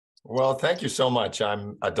Well, thank you so much.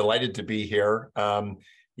 I'm delighted to be here.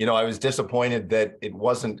 I was disappointed that it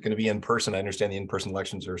wasn't going to be in person. I understand the in-person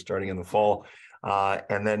elections are starting in the fall.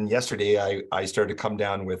 And then yesterday I started to come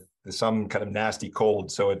down with some kind of nasty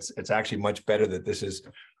cold. So it's actually much better that this is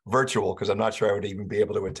virtual because I'm not sure I would even be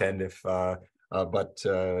able to attend if but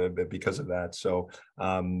because of that. So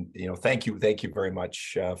thank you very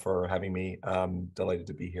much for having me. Delighted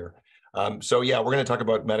to be here. So yeah, we're going to talk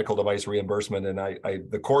about medical device reimbursement, and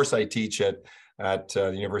the course I teach at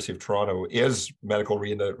the University of Toronto is medical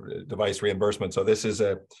device reimbursement. So this is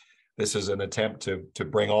an attempt to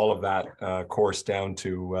bring all of that course down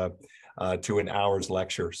to an hour's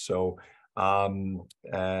lecture. So Ahmed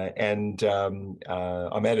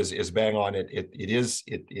is bang on it. It is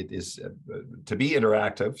to be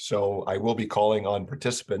interactive. So I will be calling on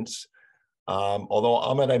participants. Although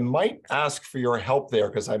Ahmed, I might ask for your help there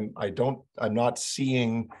because I'm not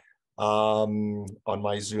seeing on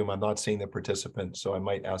my Zoom, I'm not seeing the participants, so I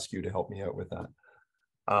might ask you to help me out with that.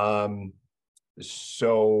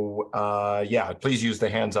 Yeah, please use the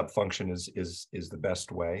hands up function is the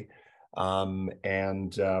best way. With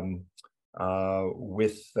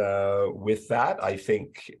that, I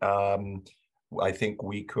think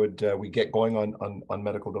we get going on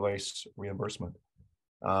medical device reimbursement.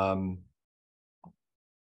 Hang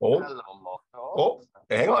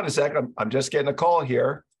on a second. I'm just getting a call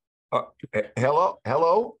here. Hello.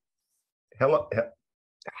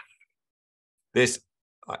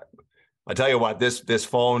 I tell you what, this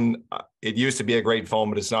phone, it used to be a great phone,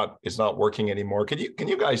 but it's not working anymore. Can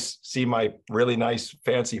you guys see my really nice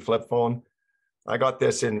fancy flip phone? I got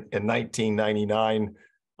this in 1999.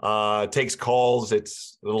 Takes calls.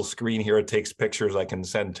 It's a little screen here. It takes pictures. I can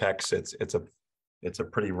send texts. It's a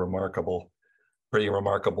pretty remarkable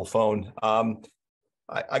phone.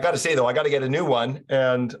 I got to say though, I got to get a new one,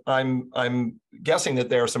 and I'm guessing that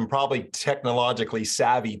there are some probably technologically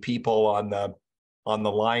savvy people on the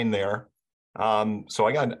line there. So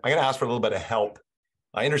I'm gonna ask for a little bit of help.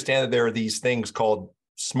 I understand that there are these things called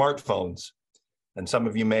smartphones, and some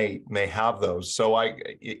of you may have those. So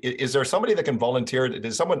is there somebody that can volunteer?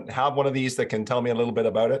 Does someone have one of these that can tell me a little bit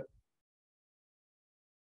about it?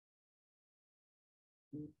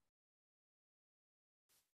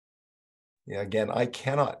 Yeah, again, I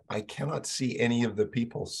cannot see any of the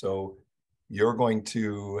people. So you're going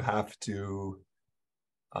to have to,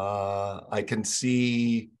 I can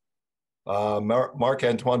see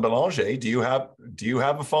Marc-Antoine Belanger. Do you have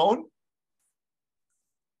a phone?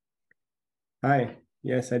 Hi,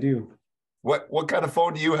 yes, I do. What kind of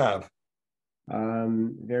phone do you have?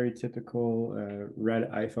 Very typical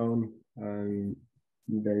red iPhone.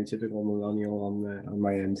 Very typical millennial on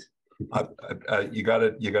my end. You got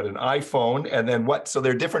an iPhone, and then what? So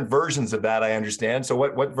there are different versions of that, I understand. So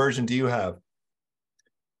what version do you have?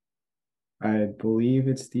 I believe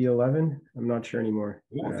it's the 11. I'm not sure anymore.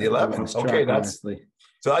 Ooh, the 11. Okay, that's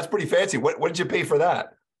pretty fancy. What did you pay for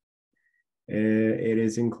that? It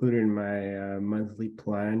is included in my monthly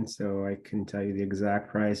plan, so I can tell you the exact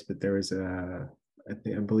price. But there was I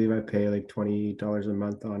believe I pay like $20 a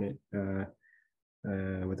month on it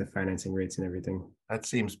with the financing rates and everything. That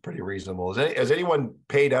seems pretty reasonable. Has anyone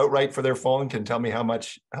paid outright for their phone? Can tell me how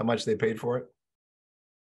much they paid for it?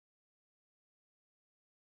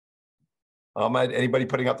 Anybody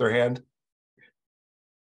putting up their hand?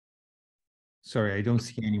 Sorry, I don't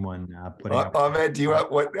see anyone putting up. Ahmed, do you have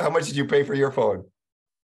how much did you pay for your phone?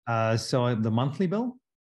 So the monthly bill?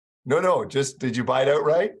 No, just did you buy it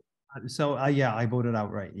outright? Yeah, I bought it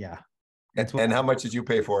outright. Yeah. And how much did you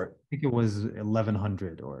pay for it? I think it was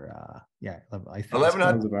 1,100 or yeah, I think 1,100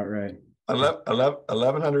 sounds about right.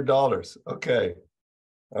 $1,100. Okay.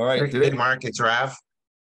 All right. Hey, Mark, it's Rav.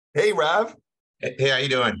 Hey, Rav. Hey, how you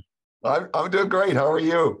doing? I'm doing great. How are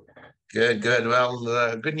you? Good. Well,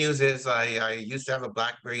 the good news is I used to have a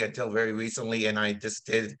BlackBerry until very recently, and I just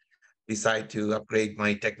did decide to upgrade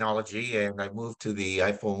my technology, and I moved to the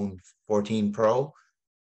iPhone 14 Pro,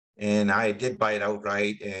 and I did buy it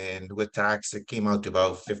outright, and with tax, it came out to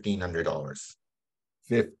about $1,500.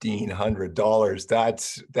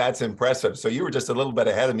 $1,500. That's impressive. So you were just a little bit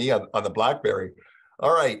ahead of me on the BlackBerry.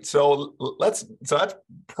 All right. So that's the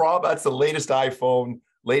latest iPhone.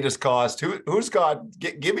 Latest cost. Who's got?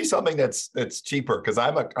 Give me something that's cheaper, because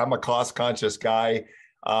I'm a cost conscious guy.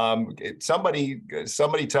 Somebody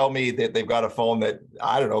tell me that they've got a phone that,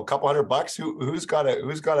 I don't know, a couple $100. Who's got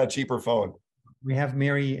a cheaper phone? We have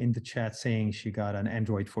Mary in the chat saying she got an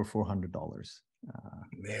Android for $400.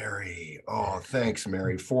 Mary, oh, thanks,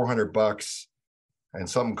 Mary. $400 and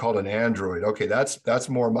something called an Android. Okay, that's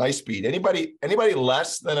more my speed. Anybody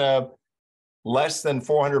less than a less than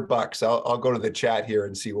 400 bucks. I'll go to the chat here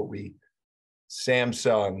and see what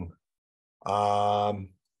Samsung,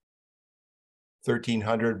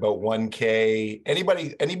 1,300, about 1K.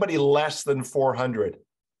 Anybody less than 400?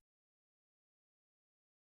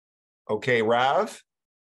 Okay, Rav,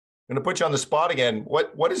 I'm gonna put you on the spot again.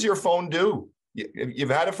 What does your phone do? You've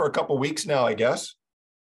had it for a couple of weeks now, I guess.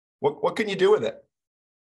 What can you do with it?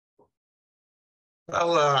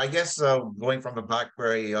 Well, I guess going from the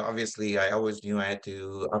BlackBerry, obviously, I always knew I had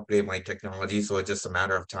to upgrade my technology, so it's just a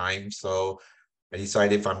matter of time. So I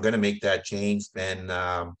decided if I'm going to make that change, then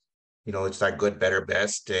it's that good, better,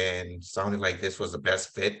 best, and sounded like this was the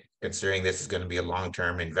best fit, considering this is going to be a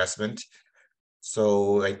long-term investment.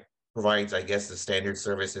 So it provides, I guess, the standard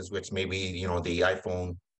services, which maybe the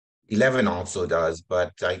iPhone 11 also does,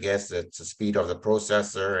 but I guess it's the speed of the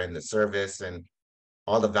processor and the service and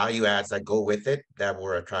all the value adds that go with it that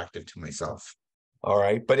were attractive to myself. All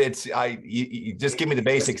right, but you just give me the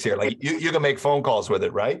basics here. Like you can make phone calls with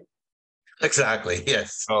it, right? Exactly.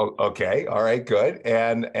 Yes. Oh, okay. All right, good.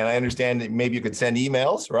 And I understand that maybe you could send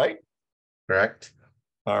emails, right? Correct.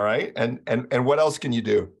 All right. And what else can you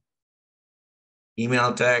do?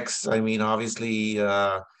 Email, text. I mean, obviously,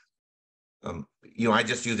 I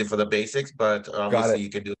just use it for the basics, but obviously you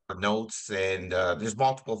can do notes and there's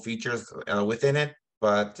multiple features within it.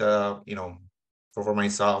 But for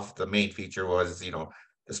myself, the main feature was the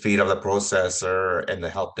speed of the processor and the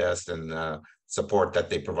help desk and support that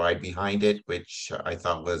they provide behind it, which I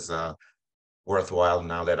thought was worthwhile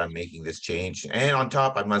now that I'm making this change. And on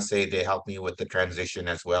top, I must say they helped me with the transition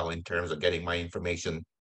as well in terms of getting my information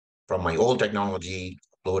from my old technology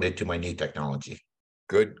loaded to my new technology.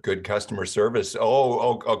 Good customer service.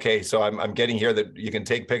 Oh, okay. So I'm getting here that you can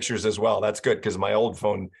take pictures as well. That's good because my old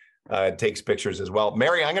phone takes pictures as well.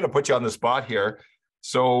 Mary, I'm going to put you on the spot here.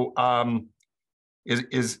 So,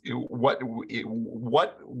 what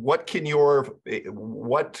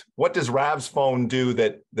does Rav's phone do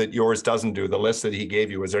that yours doesn't do? The list that he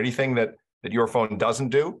gave you. Is there anything that your phone doesn't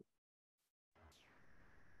do?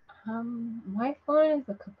 My phone is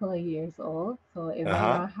a couple of years old, so it might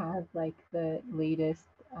not have like the latest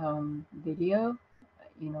video,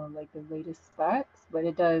 like the latest specs, but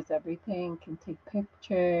it does everything. Can take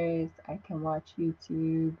pictures, I can watch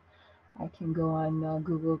YouTube, I can go on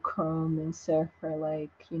Google Chrome and surf for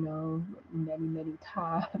many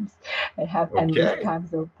tabs. I have endless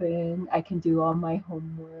tabs open. I can do all my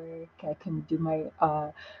homework. I can do my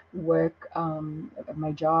work,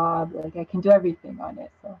 my job. Like I can do everything on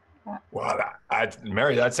it. So. Yeah. Wow,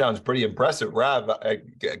 Mary, that sounds pretty impressive. Rav,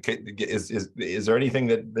 is there anything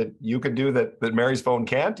that you could do that Mary's phone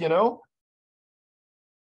can't? No,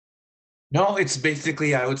 it's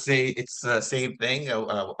basically, I would say it's the same thing.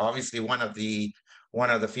 Obviously, one of the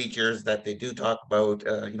features that they do talk about,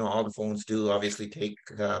 all the phones do obviously take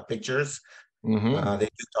pictures. Mm-hmm. They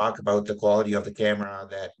do talk about the quality of the camera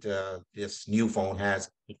that this new phone has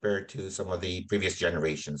compared to some of the previous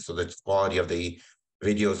generations. So the quality of the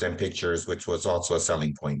videos and pictures, which was also a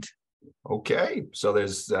selling point. Okay, so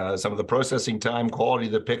there's some of the processing time, quality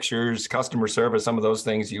of the pictures, customer service, some of those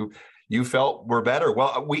things you felt were better.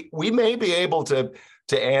 Well, we may be able to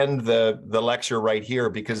end the lecture right here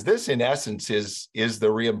because this, in essence, is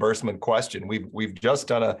the reimbursement question. We've just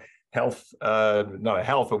done a health, not a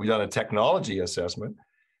health, but we've done a technology assessment,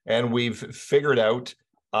 and we've figured out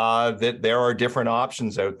that there are different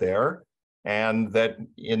options out there. And that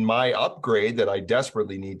in my upgrade that I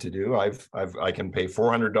desperately need to do, I can pay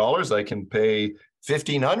 $400, I can pay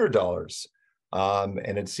 $1,500,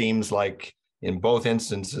 and it seems like in both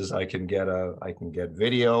instances I can get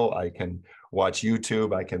video, I can watch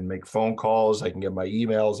YouTube, I can make phone calls, I can get my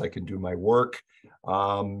emails, I can do my work.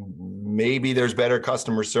 Maybe there's better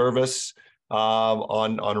customer service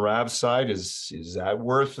on Rav's side. Is that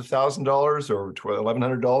worth $1,000 or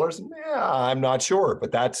 $1,100? Yeah, I'm not sure,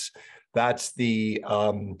 but that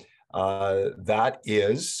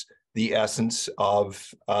is the essence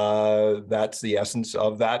of that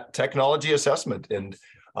technology assessment, and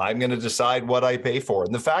I'm going to decide what I pay for.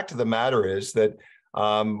 And the fact of the matter is that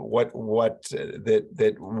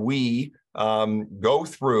that we go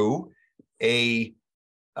through a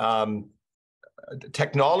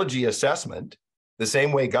technology assessment the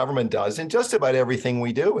same way government does in just about everything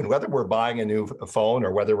we do. And whether we're buying a new phone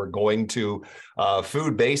or whether we're going to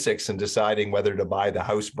Food Basics and deciding whether to buy the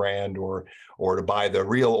house brand or to buy the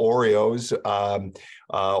real Oreos,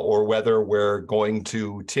 or whether we're going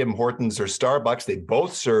to Tim Hortons or Starbucks, they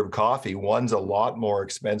both serve coffee. One's a lot more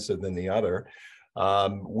expensive than the other.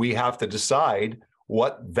 We have to decide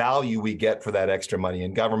what value we get for that extra money,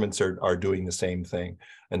 and governments are doing the same thing.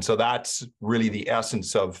 And so that's really the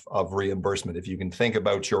essence of reimbursement. If you can think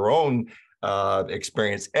about your own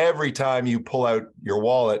experience, every time you pull out your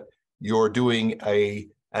wallet, you're doing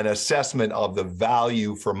an assessment of the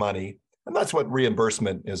value for money. And that's what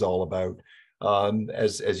reimbursement is all about.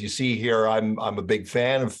 As you see here, I'm a big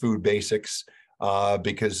fan of food basics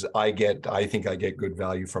because I think I get good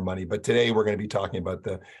value for money. But today we're going to be talking about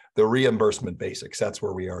the reimbursement basics. That's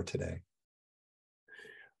where we are today.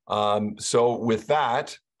 So with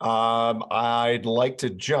that, I'd like to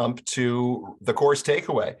jump to the course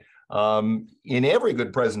takeaway. In every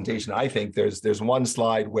good presentation, I think there's one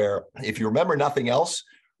slide where if you remember nothing else,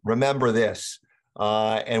 remember this.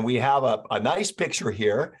 And we have a nice picture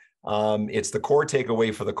here. It's the core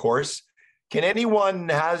takeaway for the course. Can anyone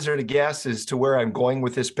hazard a guess as to where I'm going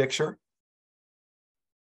with this picture?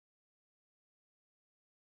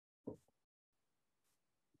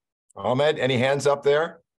 Ahmed, any hands up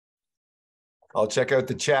there? I'll check out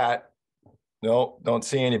the chat. No, don't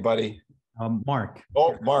see anybody. Mark.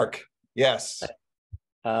 Oh, Mark. Yes.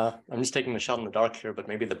 I'm just taking a shot in the dark here, but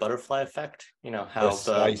maybe the butterfly effect, you know, how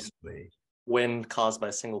Precisely. the wind caused by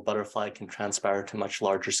a single butterfly can transpire to much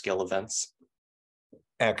larger scale events.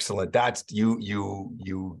 Excellent. That's you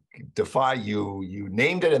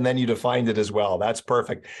named it and then you defined it as well. That's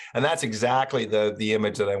perfect. And that's exactly the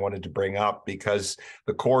image that I wanted to bring up, because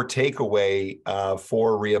the core takeaway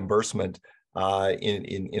for reimbursement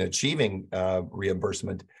in achieving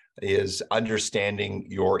reimbursement is understanding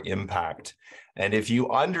your impact. And if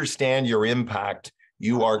you understand your impact,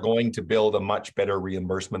 you are going to build a much better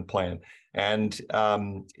reimbursement plan. And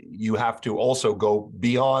you have to also go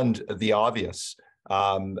beyond the obvious.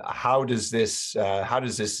 How does this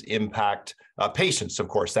impact patients? Of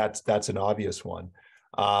course, that's an obvious one.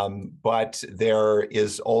 But there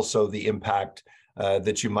is also the impact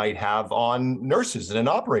that you might have on nurses in an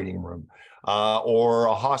operating room, or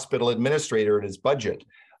a hospital administrator in his budget,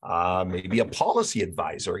 maybe a policy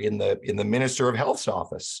advisor in the Minister of Health's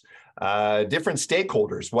office. Different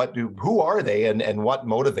stakeholders, who are they and what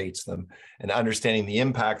motivates them, and understanding the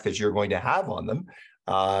impact that you're going to have on them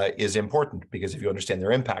is important, because if you understand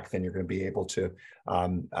their impact, then you're going to be able to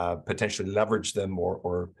potentially leverage them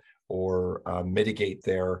or mitigate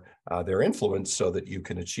their influence so that you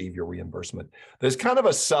can achieve your reimbursement. There's kind of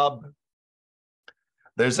a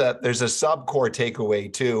there's a sub core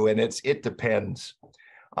takeaway too, and it depends.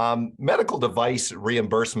 Medical device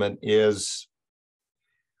reimbursement is,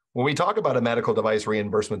 when we talk about a medical device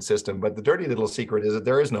reimbursement system, but the dirty little secret is that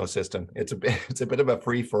there is no system. It's a bit of a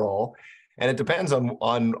free for all. And it depends on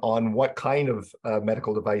what kind of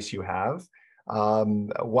medical device you have,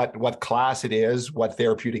 what class it is, what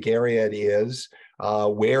therapeutic area it is,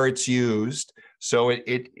 where it's used. So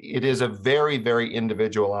it is a very, very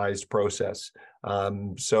individualized process.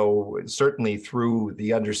 So certainly through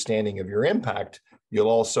the understanding of your impact, you'll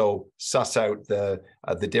also suss out the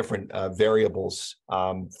different variables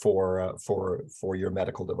for your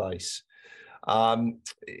medical device.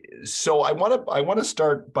 So I want to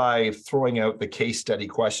start by throwing out the case study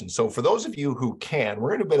question. So for those of you who can,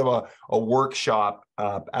 we're in a bit of a workshop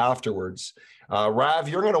afterwards. Rav,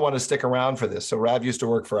 you're going to want to stick around for this. So Rav used to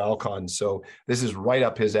work for Alcon, so this is right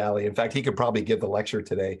up his alley. In fact, he could probably give the lecture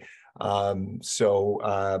today. But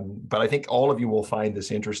I think all of you will find this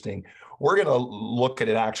interesting. We're going to look at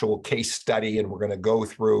an actual case study, and we're going to go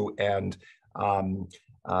through and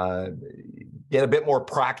get a bit more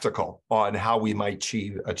practical on how we might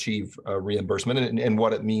achieve reimbursement and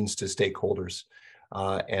what it means to stakeholders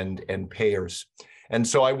and payers. And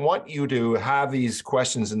so I want you to have these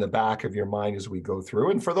questions in the back of your mind as we go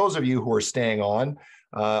through. And for those of you who are staying on,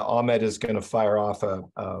 Ahmed is going to fire off a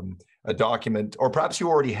document, or perhaps you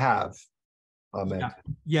already have, Ahmed. Yeah.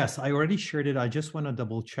 Yes, I already shared it. I just want to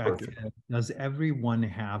double check. Perfect. Does everyone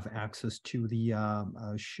have access to the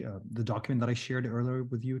document that I shared earlier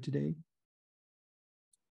with you today?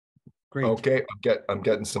 Great. Okay, I'm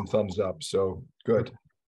getting some thumbs up, so good.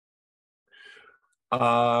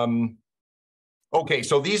 Okay,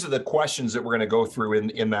 so these are the questions that we're going to go through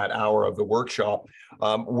in that hour of the workshop.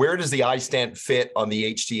 Where does the iStent fit on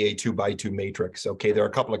the HTA 2x2 matrix? Okay, there are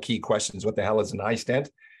a couple of key questions. What the hell is an iStent?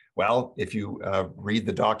 Well, if you read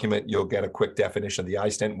the document, you'll get a quick definition of the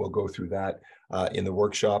iStent. We'll go through that in the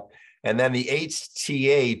workshop. And then the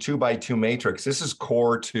HTA 2x2 matrix, this is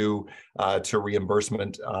core to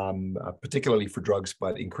reimbursement, particularly for drugs,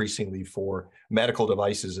 but increasingly for medical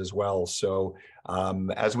devices as well. So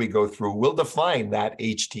as we go through, we'll define that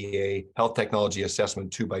HTA, Health Technology Assessment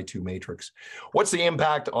 2x2 matrix. What's the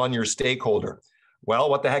impact on your stakeholder? Well,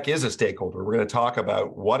 what the heck is a stakeholder? We're going to talk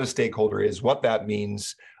about what a stakeholder is, what that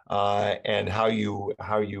means, and how you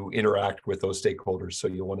interact with those stakeholders. So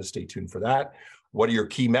you'll want to stay tuned for that. What are your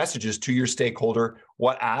key messages to your stakeholder?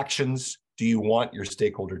 What actions do you want your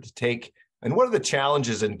stakeholder to take? And what are the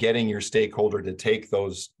challenges in getting your stakeholder to take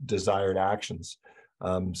those desired actions?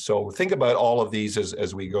 So think about all of these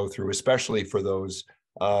as we go through, especially for those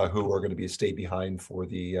who are going to be stay behind for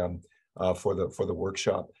the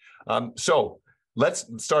workshop. So let's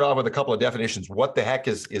start off with a couple of definitions. What the heck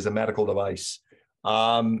is a medical device?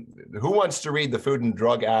 Who wants to read the Food and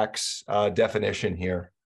Drug Act's definition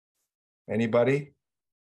here? Anybody?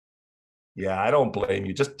 Yeah, I don't blame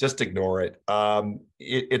you. Just ignore it.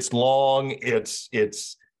 It's long.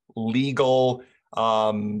 It's legal.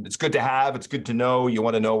 It's good to have. It's good to know. You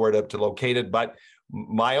want to know where to locate it. But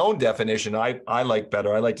my own definition, I like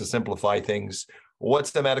better. I like to simplify things.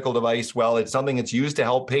 What's the medical device? Well, it's something that's used to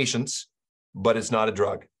help patients, but it's not a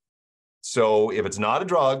drug. So if it's not a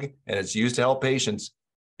drug and it's used to help patients,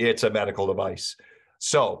 it's a medical device.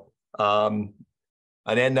 So an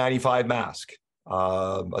N95 mask,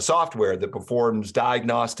 a software that performs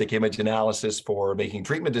diagnostic image analysis for making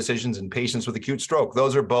treatment decisions in patients with acute stroke.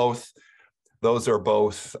 Those are both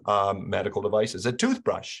medical devices. A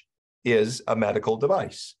toothbrush is a medical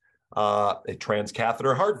device. A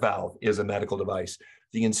transcatheter heart valve is a medical device.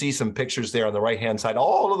 You can see some pictures there on the right-hand side.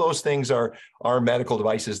 All of those things are medical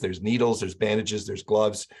devices. There's needles, there's bandages, there's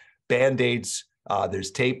gloves, Band-Aids,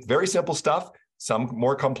 there's tape, very simple stuff. Some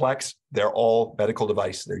more complex. They're all medical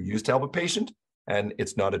device. They're used to help a patient, and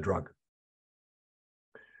it's not a drug.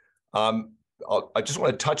 I just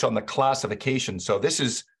want to touch on the classification. So this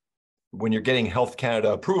is when you're getting Health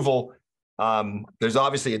Canada approval. There's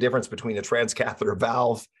obviously a difference between a transcatheter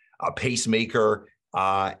valve, a pacemaker,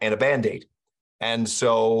 and a Band-Aid. And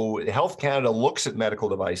so Health Canada looks at medical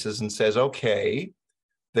devices and says, okay,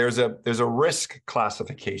 there's a risk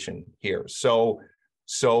classification here. So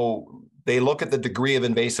they look at the degree of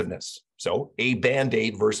invasiveness. So a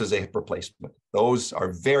Band-Aid versus a hip replacement. Those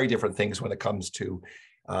are very different things when it comes to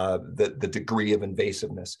the degree of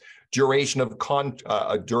invasiveness. Duration of contact.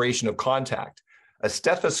 A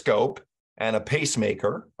stethoscope and a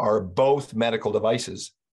pacemaker are both medical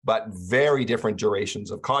devices, but very different durations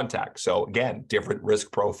of contact. So again, different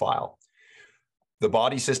risk profile. The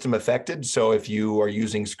body system affected. So if you are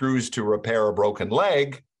using screws to repair a broken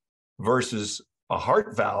leg versus a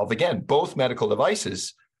heart valve, again, both medical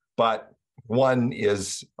devices, but one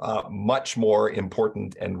is much more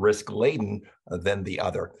important and risk-laden than the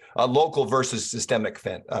other. Local versus systemic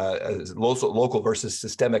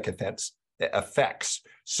effects.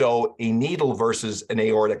 So a needle versus an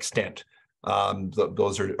aortic stent.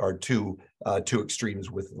 Those are two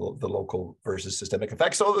extremes with the local versus systemic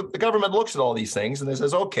effects. So the government looks at all these things and it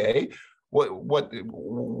says, okay, what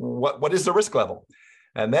is the risk level?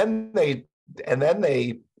 And then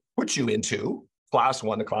they put you into class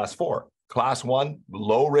 1 to class 4. Class 1,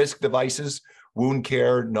 low risk devices, wound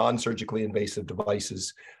care, non-surgically invasive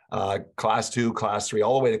devices. Class 2, class 3,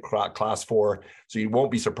 all the way to class 4. So you won't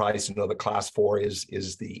be surprised to know that class 4 is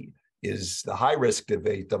the high risk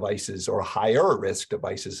devices or higher risk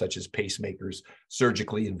devices such as pacemakers,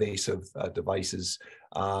 surgically invasive devices,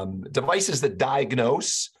 devices that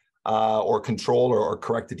diagnose or control or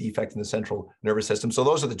correct the defect in the central nervous system. So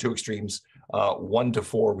those are the two extremes, 1 to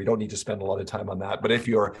 4. We don't need to spend a lot of time on that. But if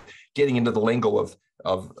you're getting into the lingo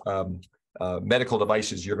of medical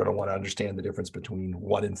devices, you're going to want to understand the difference between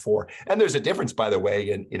 1 and 4. And there's a difference, by the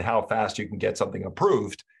way, in how fast you can get something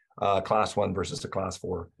approved, class 1 versus a class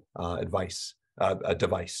 4 device.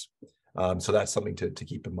 So that's something to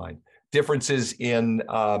keep in mind. Differences in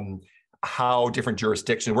how different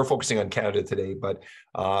jurisdictions, we're focusing on Canada today, but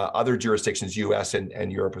other jurisdictions, US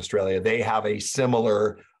and Europe, Australia, they have a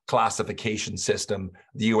similar classification system.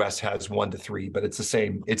 The US has 1 to 3, but it's the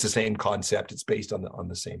same concept. It's based on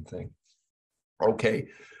the same thing. Okay,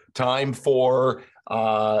 time for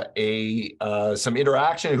some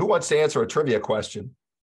interaction. Who wants to answer a trivia question?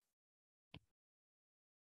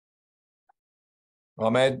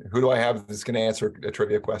 Ahmed, who do I have that's going to answer a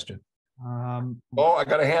trivia question? I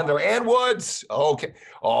got a hand there. Ann Woods. Okay.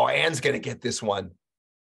 Oh, Ann's going to get this one.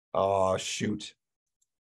 Oh, shoot.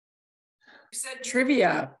 You said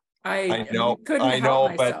trivia. I know,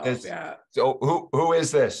 myself. but this, yeah. So who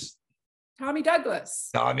is this? Tommy Douglas.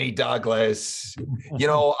 Tommy Douglas.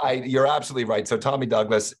 You're absolutely right. So Tommy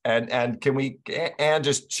Douglas, and can we, Ann,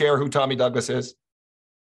 just share who Tommy Douglas is?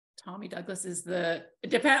 Tommy Douglas is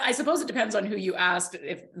I suppose it depends on who you asked.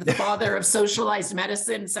 If the father of socialized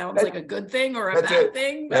medicine sounds like a good thing or a bad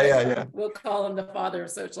thing, but yeah. we'll call him the father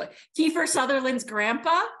of socialized. Kiefer Sutherland's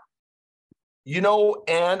grandpa?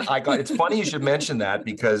 And it's funny you should mention that,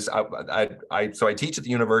 because I teach at the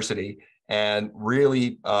university, and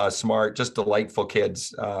really smart, just delightful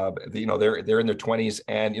kids. They're in their 20s,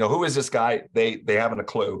 and who is this guy? They haven't a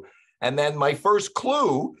clue. And then my first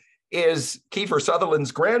clue is Kiefer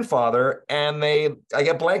Sutherland's grandfather, and I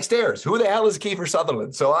get blank stares. Who the hell is Kiefer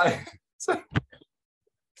Sutherland? So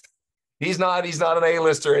he's not an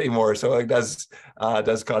A-lister anymore. So it does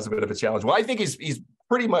cause a bit of a challenge. Well, I think he's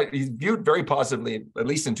viewed very positively. At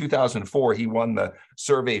least in 2004, he won the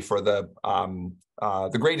survey for the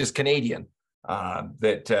greatest Canadian.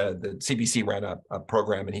 That CBC ran a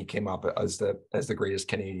program, and he came up as the greatest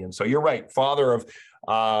Canadian. So you're right, father of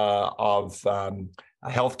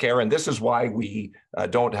healthcare, and this is why we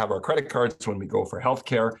don't have our credit cards when we go for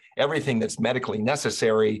healthcare. Everything that's medically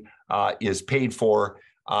necessary is paid for.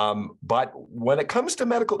 But when it comes to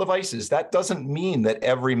medical devices, that doesn't mean that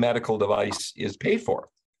every medical device is paid for.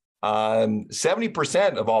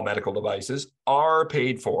 70% of all medical devices are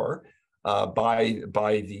paid for by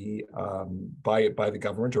the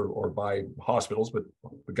government or by hospitals, but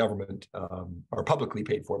the government are publicly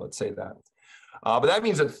paid for. Let's say that. But that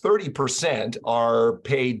means that 30% are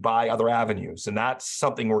paid by other avenues, and that's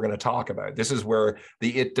something we're going to talk about. This is where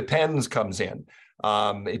the "it depends" comes in.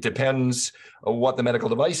 It depends what the medical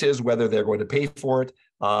device is, whether they're going to pay for it.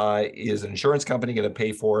 Is an insurance company going to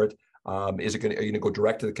pay for it? Are you going to go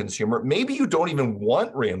direct to the consumer? Maybe you don't even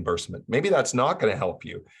want reimbursement. Maybe that's not going to help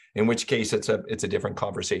you, in which case it's a different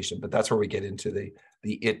conversation. But that's where we get into the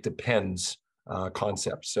 "it depends"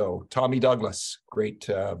 concept. So Tommy Douglas, great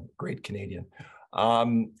Canadian.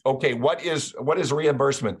 Okay, what is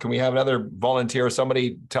reimbursement? Can we have another volunteer?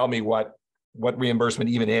 Somebody tell me what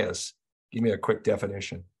reimbursement even is. Give me a quick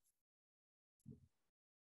definition.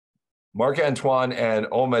 Marc-Antoine and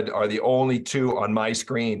Omid are the only two on my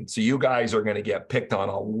screen, so you guys are going to get picked on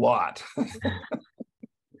a lot.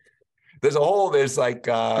 There's like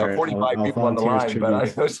 45 people on the line,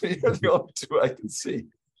 but you're the only two I can see.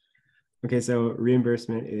 Okay, so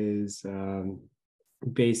reimbursement is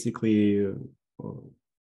basically,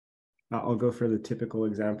 I'll go for the typical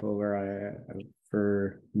example where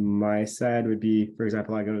for my side would be, for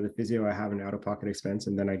example, I go to the physio, I have an out-of-pocket expense,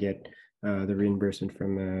 and then I get the reimbursement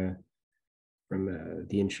from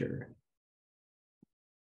the insurer.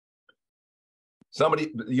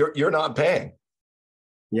 Somebody, you're not paying.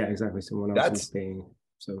 Yeah, exactly. Someone else is paying.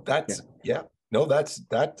 So that's no, that's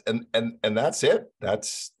that, and that's it. That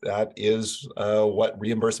is what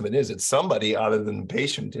reimbursement is. It's somebody other than the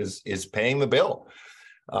patient is paying the bill.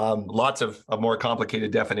 Lots of more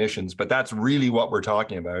complicated definitions, but that's really what we're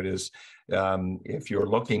talking about. Is if you're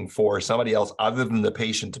looking for somebody else other than the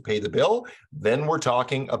patient to pay the bill, then we're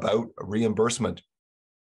talking about reimbursement.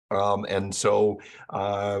 And so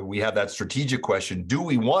we have that strategic question: do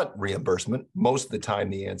we want reimbursement? Most of the time,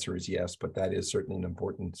 the answer is yes, but that is certainly an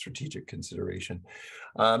important strategic consideration.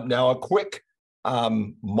 Now, a quick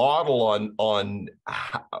model on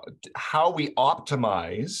how we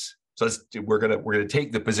optimize. So we're gonna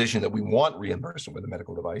take the position that we want reimbursement with a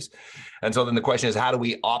medical device, and so then the question is, how do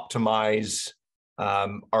we optimize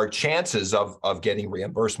our chances of getting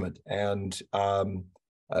reimbursement? And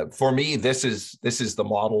for me, this is the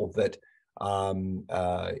model that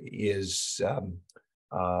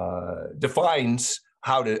defines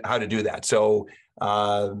how to do that. So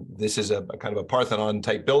this is a kind of a Parthenon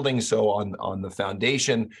type building. So on the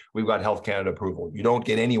foundation, we've got Health Canada approval. You don't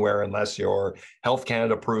get anywhere unless you're Health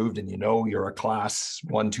Canada approved and you're a class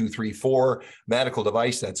 1, 2, 3, 4 medical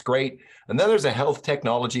device. That's great. And then there's a health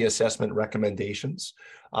technology assessment recommendations.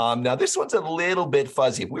 Now, this one's a little bit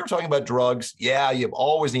fuzzy. If we were talking about drugs, yeah, you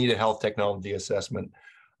always need a health technology assessment.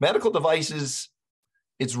 Medical devices,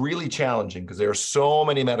 it's really challenging because there are so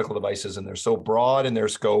many medical devices and they're so broad in their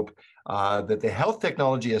scope that the health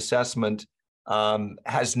technology assessment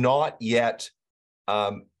has not yet,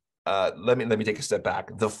 let me take a step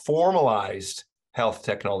back. The formalized health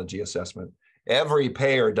technology assessment, every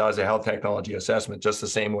payer does a health technology assessment just the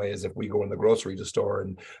same way as if we go in the grocery store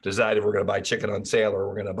and decide if we're going to buy chicken on sale or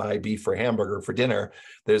we're going to buy beef for hamburger for dinner.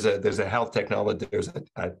 There's a health technology, there's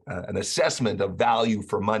an assessment of value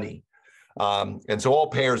for money. And so all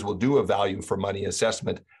payers will do a value for money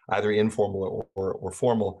assessment, either informal or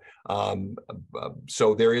formal.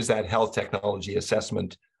 So there is that health technology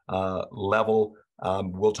assessment level.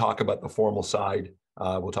 We'll talk about the formal side.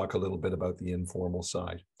 We'll talk a little bit about the informal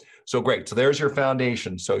side. So great. So there's your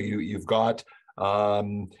foundation. So you've got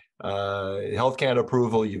Health Canada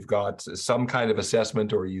approval, you've got some kind of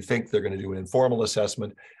assessment, or you think they're going to do an informal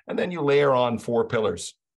assessment, and then you layer on 4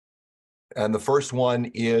 pillars. And the first one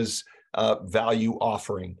is value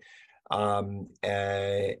offering. And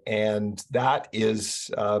that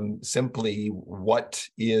is simply what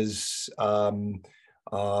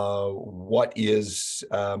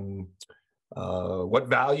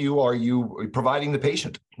value are you providing the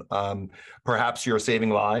patient? Perhaps you're saving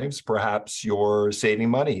lives, perhaps you're saving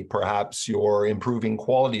money, perhaps you're improving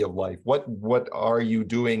quality of life. What are you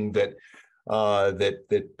doing that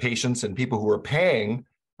that patients and people who are paying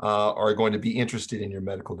are going to be interested in your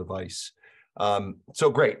medical device? So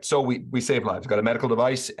great. So we save lives. We've got a medical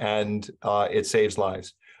device and it saves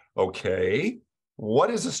lives. Okay.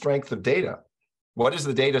 What is the strength of data? What does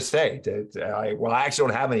the data say? Well, I actually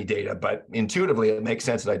don't have any data, but intuitively it makes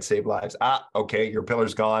sense that I'd save lives. Okay, your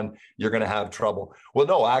pillar's gone. You're going to have trouble. Well,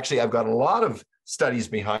 no, actually, I've got a lot of studies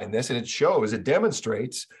behind this, and it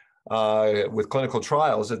demonstrates with clinical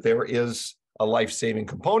trials that there is a life-saving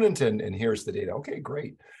component, and here's the data. Okay,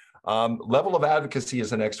 great. Level of advocacy is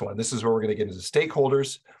the next one. This is where we're going to get into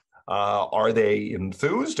stakeholders. Are they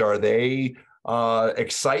enthused? Are they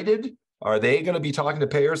excited? Are they going to be talking to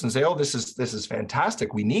payers and say, "Oh, this is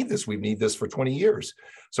fantastic. We need this. We've needed this for 20 years."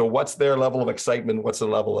 So what's their level of excitement? What's the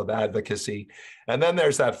level of advocacy? And then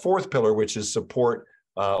there's that fourth pillar, which is support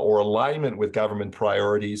or alignment with government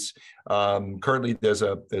priorities. Currently, there's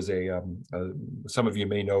some of you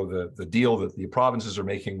may know the deal that the provinces are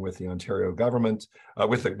making with the Ontario government,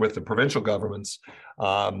 with the provincial governments.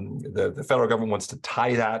 The federal government wants to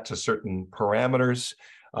tie that to certain parameters.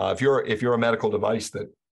 If you're a medical device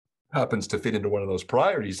that happens to fit into one of those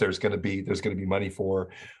priorities, there's going to be money for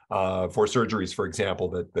surgeries, for example,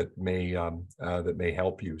 that may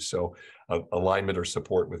help you. So alignment or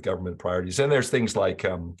support with government priorities. And there's things like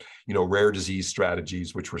rare disease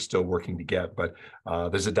strategies, which we're still working to get, but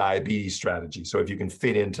there's a diabetes strategy. So if you can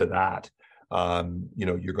fit into that,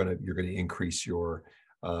 you're going to increase your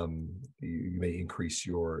you may increase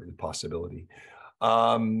your possibility.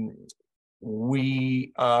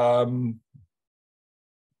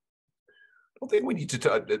 I think we need to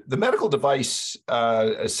the medical device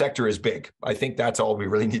sector is big. I think that's all we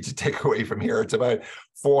really need to take away from here. It's about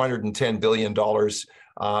 $410 billion,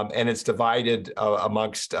 and it's divided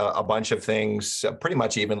amongst a bunch of things, pretty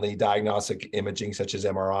much evenly: diagnostic imaging such as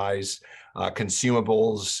MRIs,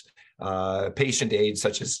 consumables, patient aids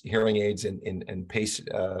such as hearing aids and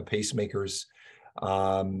pacemakers.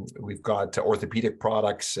 We've got orthopedic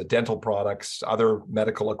products, dental products, other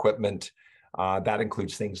medical equipment. That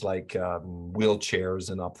includes things like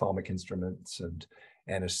wheelchairs and ophthalmic instruments and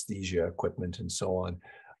anesthesia equipment and so on.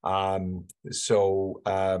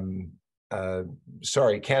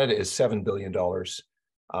 Canada is $7 billion,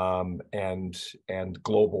 and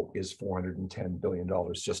global is $410 billion,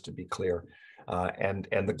 just to be clear. And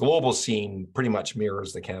the global scene pretty much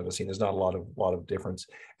mirrors the Canada scene. There's not a lot of difference.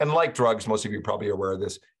 And like drugs, most of you probably are aware of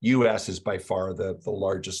this, US is by far the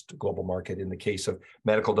largest global market. In the case of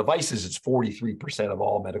medical devices, it's 43% of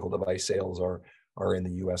all medical device sales are in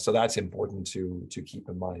the US. So that's important to keep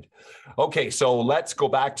in mind. Okay, so let's go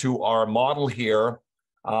back to our model here.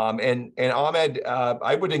 And Ahmed,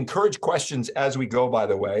 I would encourage questions as we go, by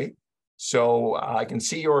the way. So I can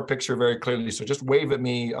see your picture very clearly. So just wave at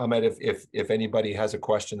me, Ahmed, if anybody has a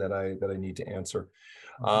question that I need to answer.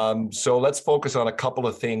 So let's focus on a couple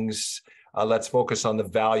of things. Let's focus on the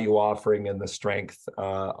value offering and the strength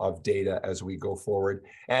of data as we go forward,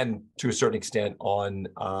 and to a certain extent on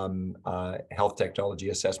health technology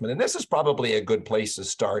assessment. And this is probably a good place to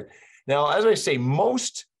start. Now, as I say,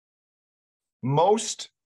 most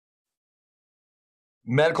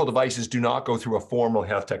medical devices do not go through a formal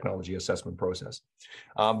health technology assessment process.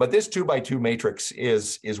 But this 2x2 matrix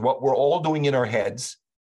is what we're all doing in our heads.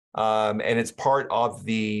 And it's part of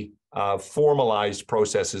the formalized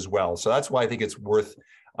process as well. So that's why I think it's worth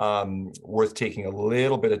taking a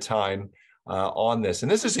little bit of time on this.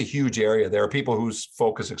 And this is a huge area. There are people who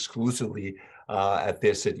focus exclusively at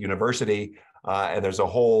this at university, and there's a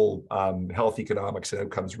whole health economics and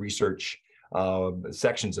outcomes research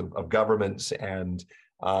sections of governments, and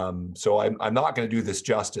so I'm not going to do this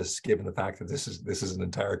justice, given the fact that this is an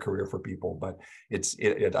entire career for people, but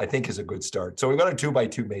it I think is a good start. So we've got a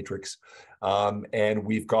 2x2 matrix, and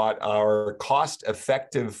we've got our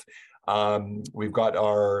cost-effective. We've got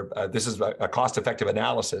our this is a cost-effective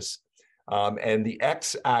analysis, and the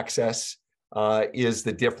x-axis is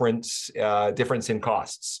the difference in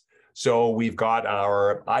costs. So we've got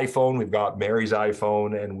our iPhone, we've got Mary's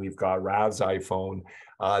iPhone, and we've got Rav's iPhone.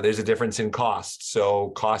 There's a difference in cost.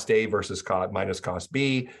 So cost A versus minus cost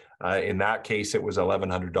B. In that case, it was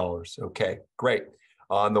 $1,100. Okay, great.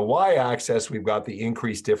 On the y-axis, we've got the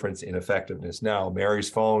increased difference in effectiveness. Now, Mary's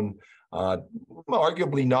phone,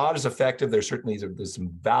 arguably not as effective. There's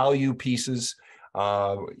some value pieces,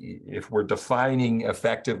 If we're defining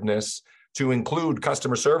effectiveness to include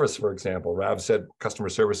customer service, for example, Rav said customer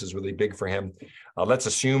service is really big for him. Let's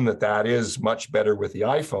assume that that is much better with the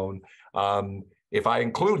iPhone. If I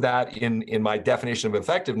include that in my definition of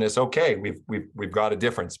effectiveness, okay, we've got a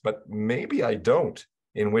difference, but maybe I don't,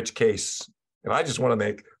 in which case, if I just want to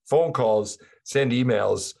make phone calls, send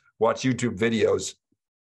emails, watch YouTube videos,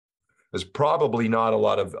 there's probably not a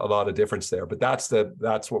lot of difference there, but that's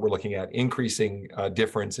what we're looking at, increasing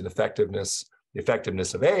difference in effectiveness, the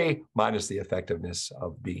effectiveness of A minus the effectiveness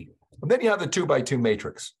of B. And then you have the 2x2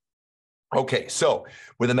 matrix. Okay, so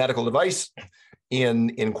with a medical device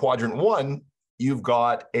in quadrant 1, you've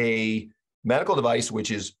got a medical device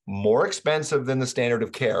which is more expensive than the standard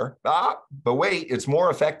of care. But wait, it's more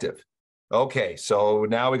effective. Okay, so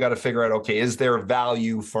now we got to figure out, okay, is there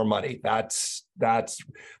value for money? That's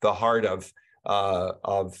the heart of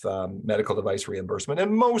medical device reimbursement.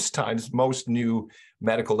 And most times, most new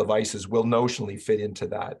medical devices will notionally fit into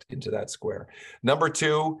that square. Number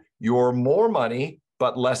 2, you're more money,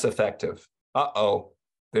 but less effective.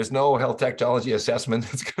 There's no health technology assessment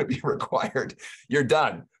that's going to be required. You're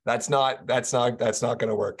done. That's not going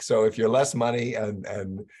to work. So if you're less money and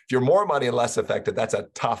if you're more money and less effective, that's a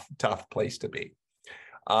tough place to be.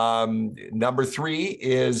 Number 3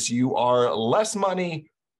 is you are less money,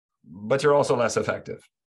 but you're also less effective.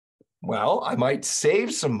 Well, I might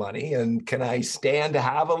save some money, and can I stand to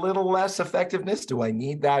have a little less effectiveness? Do I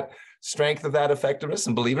need that strength of that effectiveness?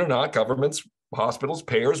 And believe it or not, governments, hospitals,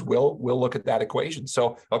 payers will look at that equation.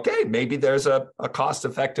 So, okay, maybe there's a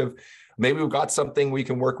cost-effective, maybe we've got something we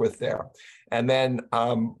can work with there. And then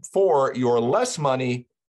 4, you're less money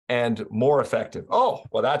and more effective. Oh,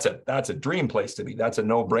 well, that's a dream place to be. That's a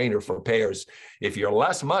no-brainer for payers. If you're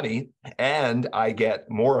less money and I get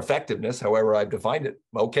more effectiveness, however I've defined it,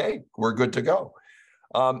 okay, we're good to go.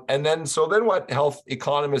 And then what health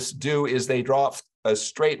economists do is they draw a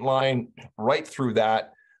straight line right through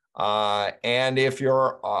that. And if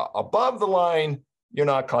you're above the line, you're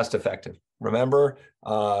not cost effective. Remember,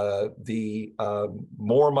 the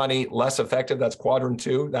more money, less effective, that's quadrant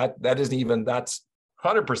 2. That isn't even, that's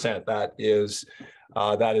 100%. That is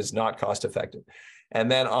not cost effective.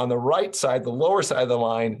 And then on the right side, the lower side of the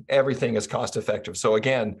line, everything is cost effective. So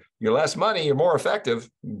again, you're less money, you're more effective,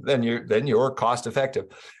 then you're cost effective.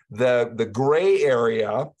 The gray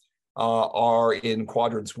area are in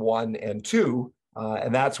quadrants 1 and 2.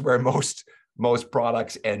 And that's where most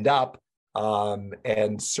products end up.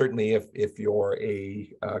 And certainly if you're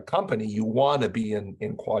a company, you want to be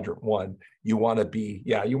in quadrant 1. You want to be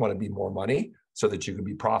more money so that you can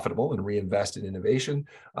be profitable and reinvest in innovation.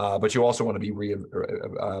 But you also want to be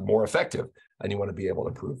more effective, and you want to be able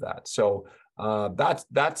to prove that. So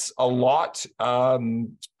that's a lot to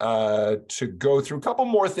go through. A couple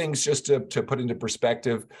more things just to put into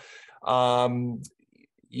perspective.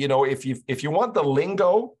 If you want the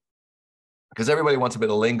lingo, because everybody wants a bit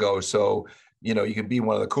of lingo, so you can be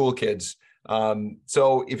one of the cool kids.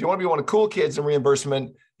 So if you want to be one of the cool kids in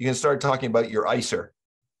reimbursement, you can start talking about your ICER.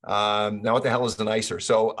 Now, what the hell is an ICER?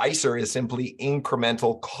 So ICER is simply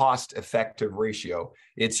incremental cost-effective ratio.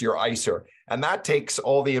 It's your ICER, and that takes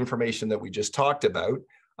all the information that we just talked about,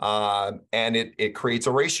 and it creates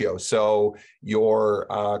a ratio. So your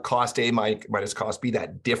cost A minus cost B,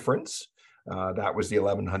 that difference. That was the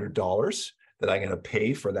 $1,100 that I'm going to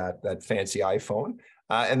pay for that fancy iPhone.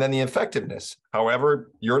 And then the effectiveness,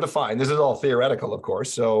 however you're defined, this is all theoretical, of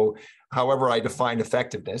course. So however I define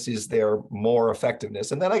effectiveness, is there more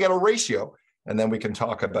effectiveness? And then I get a ratio. And then we can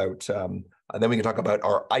talk about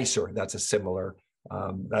our ICER. That's a similar,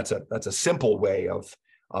 that's a simple way of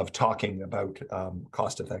talking about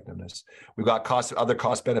cost effectiveness. We've got other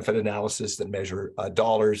cost benefit analysis that measure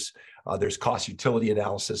dollars. There's cost utility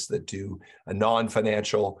analysis that do a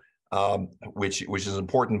non-financial, which is an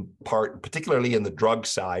important part, particularly in the drug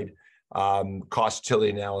side. Cost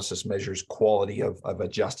utility analysis measures quality of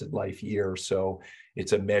adjusted life year. So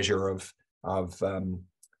it's a measure of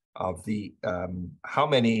the how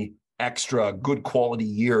many extra good quality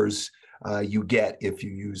years you get if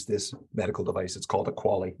you use this medical device. It's called a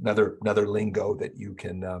QALY, another lingo that you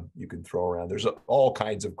can throw around. There's all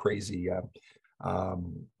kinds of crazy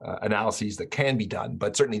analyses that can be done,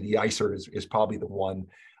 but certainly the ICER is probably the one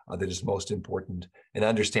that is most important in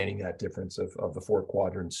understanding that difference of the 4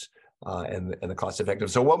 quadrants and the cost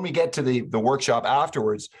effective. So when we get to the workshop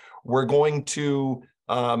afterwards, we're going to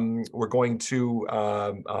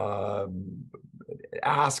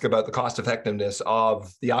ask about the cost effectiveness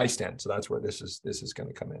of the iStent. So that's where this is going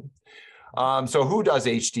to come in. So who does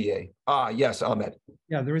HTA? Yes, Ahmed.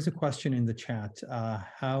 Yeah, there is a question in the chat.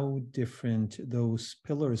 How different those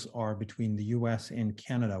pillars are between the US and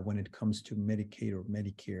Canada when it comes to Medicaid or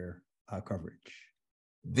Medicare coverage?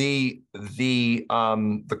 The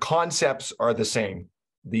concepts are the same.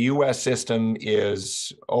 The U.S. system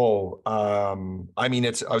is, I mean,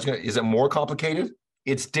 is it more complicated?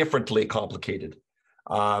 It's differently complicated.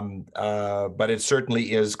 But it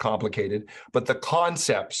certainly is complicated. But the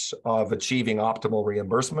concepts of achieving optimal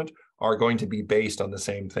reimbursement are going to be based on the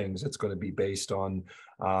same things. It's going to be based on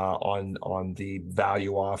the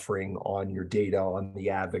value offering, on your data, on the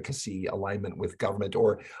advocacy, alignment with government,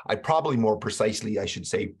 or probably more precisely, I should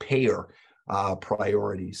say, payer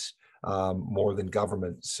priorities more than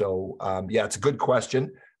government. So yeah, it's a good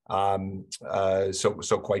question.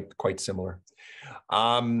 So quite similar.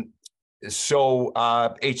 So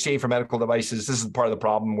HTA for medical devices, this is part of the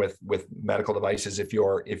problem with medical devices. If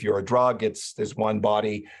you're a drug, there's one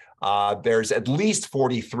body. There's at least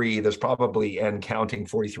 43, there's probably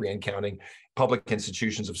 43 and counting public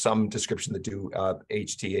institutions of some description that do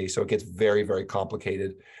HTA. So it gets very, very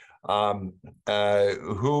complicated.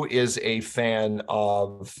 Who is a fan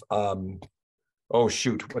of, oh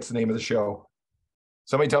shoot, what's the name of the show?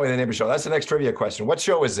 Somebody tell me the name of the show. That's the next trivia question. What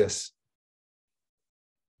show is this?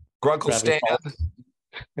 Grunkle Stan.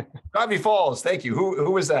 Gravity Falls. Thank you.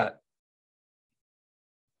 Who was that?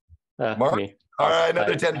 Mark? Me. All right,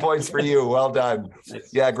 another 10 points for you. Well done.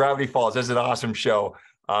 Yeah, Gravity Falls. This is an awesome show.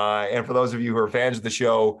 And for those of you who are fans of the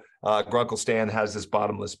show, Grunkle Stan has this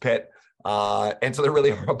bottomless pit. And so there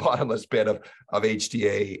really are a bottomless pit of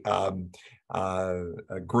HTA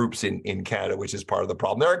groups in Canada, which is part of the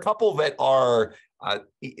problem. There are a couple that are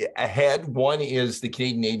ahead. One is the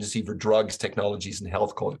Canadian Agency for Drugs, Technologies and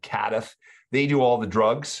Health, called CADTH. They do all the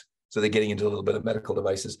drugs, so they're getting into a little bit of medical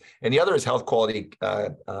devices. And the other is Health Quality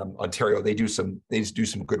Ontario. They do some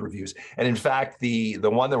good reviews. And in fact, the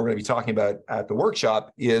one that we're going to be talking about at the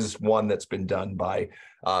workshop is one that's been done by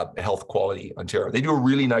Health Quality Ontario. They do a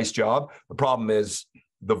really nice job. The problem is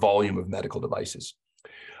the volume of medical devices.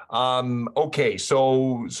 Okay,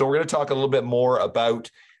 so we're going to talk a little bit more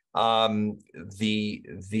about the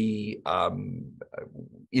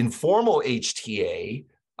informal HTA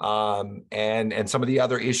and some of the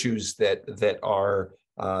other issues that are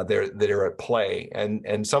at play,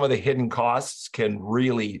 and some of the hidden costs can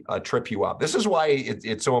really trip you up. This is why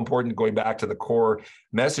it's so important, going back to the core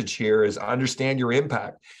message here, is understand your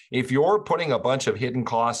impact. If you're putting a bunch of hidden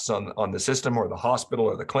costs on the system or the hospital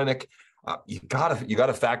or the clinic, you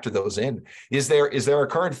gotta factor those in. Is there a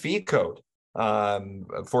current fee code?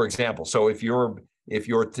 For example, so if your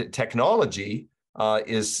technology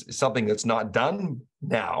is something that's not done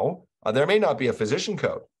now, there may not be a physician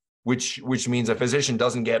code, which means a physician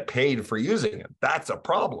doesn't get paid for using it. That's a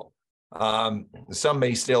problem. Some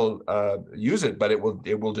may still use it, but it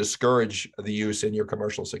will discourage the use in your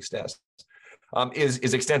commercial success.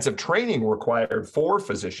 Is extensive training required for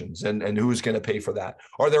physicians, and who's going to pay for that?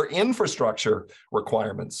 Are there infrastructure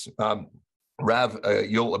requirements? Rav,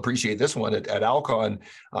 you'll appreciate this one. At Alcon,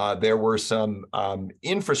 there were some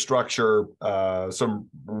infrastructure, some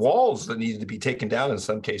walls that needed to be taken down in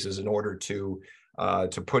some cases in order to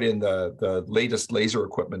put in the latest laser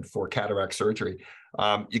equipment for cataract surgery.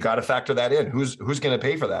 You got to factor that in. Who's going to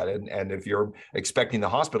pay for that? And if you're expecting the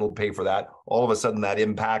hospital to pay for that, all of a sudden that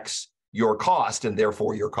impacts your cost and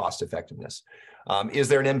therefore your cost effectiveness. Is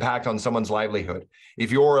there an impact on someone's livelihood?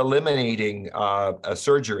 If you're eliminating a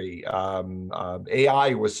surgery,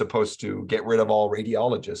 AI was supposed to get rid of all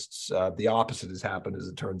radiologists. The opposite has happened, as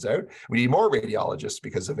it turns out. We need more radiologists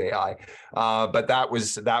because of AI. But that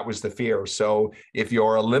was the fear. So if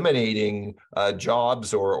you're eliminating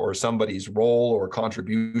jobs or somebody's role or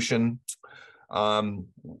contribution,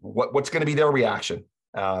 what's going to be their reaction?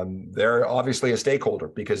 They're obviously a stakeholder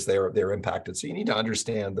because they're impacted. So you need to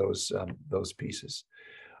understand those pieces.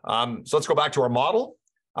 So let's go back to our model.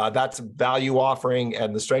 That's value offering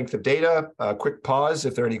and the strength of data. Quick pause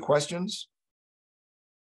if there are any questions.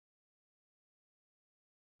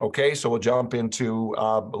 Okay, so we'll jump into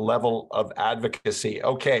level of advocacy.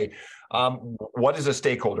 Okay, what is a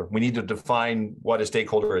stakeholder? We need to define what a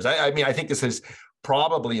stakeholder is. I mean, I think this is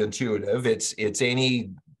probably intuitive. It's any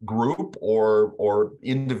group or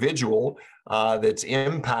individual that's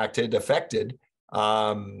affected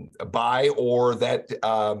by or that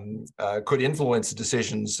could influence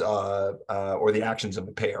decisions or the actions of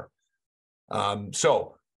the payer.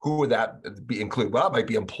 So who would that include? Well, it might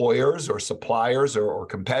be employers or suppliers or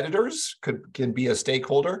competitors can be a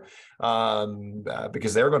stakeholder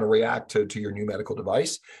because they're going to react to your new medical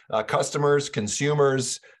device. Customers,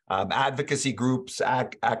 consumers, advocacy groups,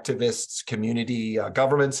 activists, community,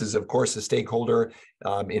 governments is of course a stakeholder.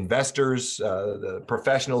 Investors, the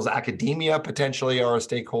professionals, academia potentially are a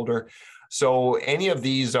stakeholder. So any of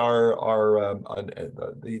these are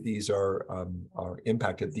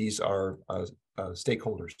impacted. These are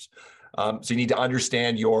stakeholders. So you need to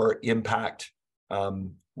understand your impact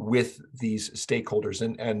with these stakeholders.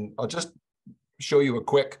 And I'll just show you a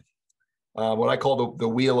quick, what I call the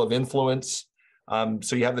wheel of influence.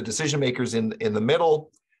 So you have the decision makers in the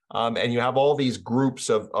middle, and you have all these groups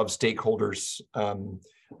of stakeholders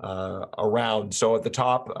around. So at the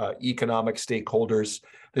top, economic stakeholders.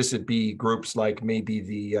 This would be groups like maybe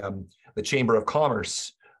the Chamber of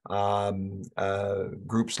Commerce,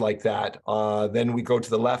 groups like that. Then we go to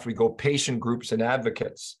the left, we go patient groups and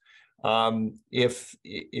advocates.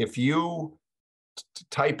 If you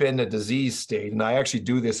type in a disease state, and I actually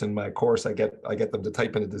do this in my course, I get them to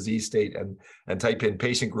type in a disease state and type in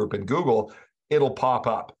patient group in Google, it'll pop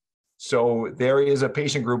up. So there is a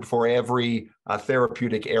patient group for every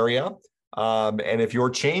therapeutic area. And if you're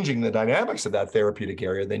changing the dynamics of that therapeutic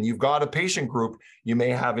area, then you've got a patient group. You may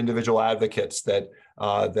have individual advocates that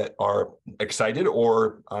are excited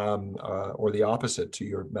or the opposite to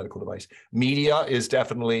your medical device. Media is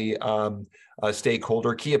definitely a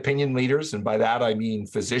stakeholder. Key opinion leaders, and by that I mean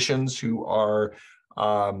physicians who are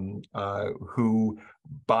who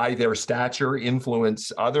by their stature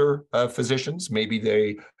influence other physicians. Maybe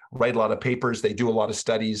they write a lot of papers, they do a lot of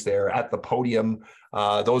studies, they're at the podium.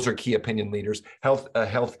 Those are key opinion leaders.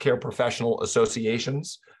 Healthcare professional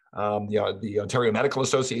associations. The Ontario Medical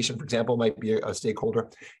Association, for example, might be a stakeholder.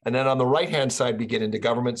 And then on the right-hand side, we get into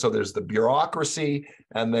government. So there's the bureaucracy,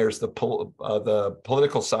 and there's the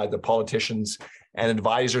political side, the politicians and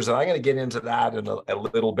advisors. And I'm going to get into that in a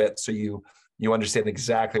little bit, so you understand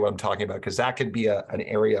exactly what I'm talking about, because that could be an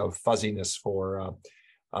area of fuzziness for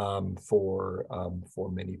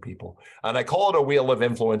many people. And I call it a wheel of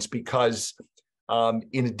influence because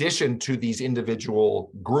in addition to these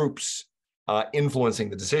individual groups influencing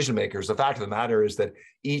the decision makers, the fact of the matter is that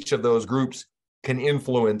each of those groups can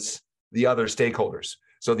influence the other stakeholders.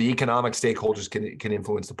 So the economic stakeholders can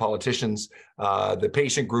influence the politicians, the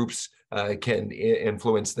patient groups can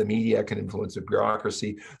influence the media, can influence the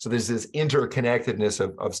bureaucracy. So there's this interconnectedness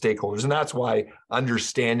of stakeholders. And that's why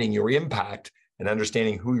understanding your impact and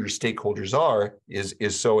understanding who your stakeholders are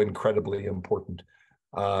is so incredibly important,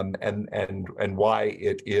 and why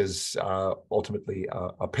it is ultimately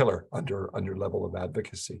a pillar under level of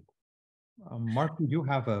advocacy. Mark, we do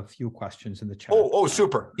have a few questions in the chat. Oh,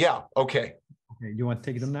 super. Yeah. Okay. Okay, you want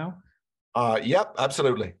to take them now? Yep,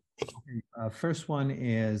 absolutely. Okay. First one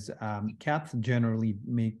is CATH generally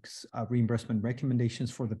makes reimbursement recommendations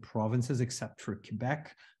for the provinces except for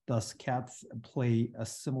Quebec. Does CATH play a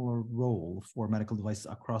similar role for medical devices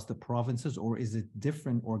across the provinces, or is it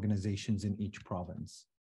different organizations in each province?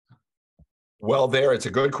 Well, it's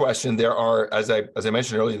a good question. There are, as I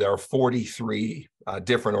mentioned earlier, there are 43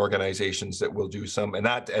 different organizations that will do some, and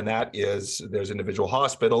that is, there's individual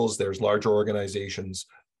hospitals, there's larger organizations,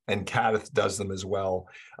 and CADTH does them as well.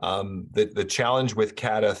 The challenge with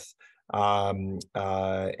CADTH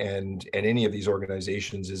and any of these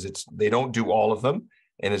organizations is they don't do all of them,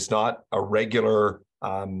 and it's not a regular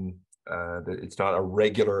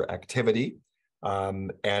activity.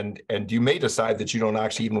 And you may decide that you don't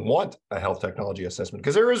actually even want a health technology assessment,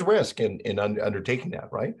 because there is risk in undertaking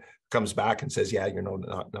that, right? Comes back and says, yeah, you're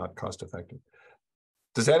not cost effective.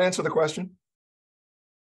 Does that answer the question?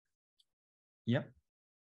 Yep.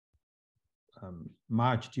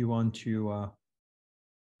 Maj, do you want to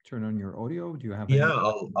turn on your audio? Do you have? Yeah,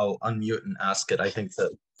 I'll unmute and ask it. I think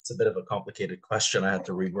that it's a bit of a complicated question. I had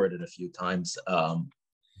to reword it a few times.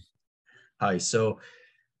 Hi, so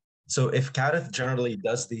if CADTH generally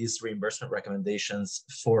does these reimbursement recommendations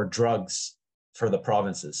for drugs for the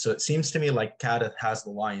provinces, so it seems to me like CADTH has the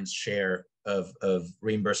lion's share of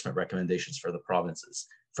reimbursement recommendations for the provinces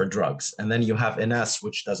for drugs. And then you have INES,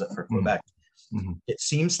 which does it for Quebec. Mm-hmm. It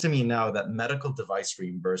seems to me now that medical device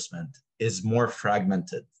reimbursement is more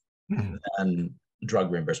fragmented than drug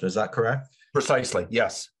reimbursement. Is that correct? Precisely,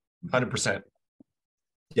 yes, 100%.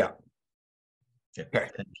 Yeah. Okay,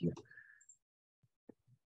 thank you.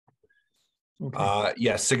 Okay.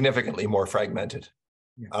 Yes, significantly more fragmented.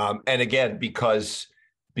 Yeah. And again, because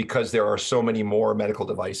there are so many more medical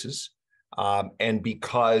devices, and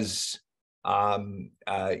because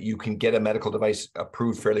you can get a medical device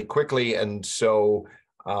approved fairly quickly, and so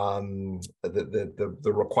The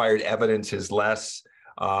required evidence is less,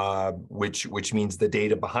 which means the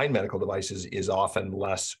data behind medical devices is often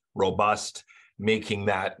less robust, making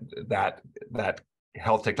that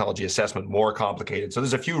health technology assessment more complicated. So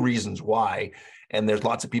there's a few reasons why, and there's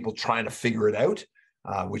lots of people trying to figure it out,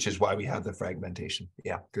 which is why we have the fragmentation.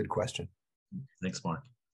 Yeah, good question. Thanks, Mark.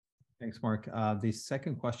 Thanks, Mark. The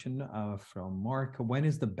second question from Mark: when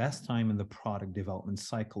is the best time in the product development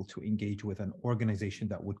cycle to engage with an organization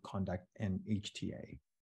that would conduct an HTA?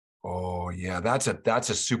 Oh yeah, that's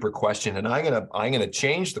a super question, and I'm gonna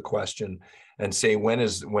change the question and say when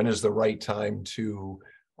is the right time to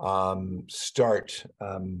start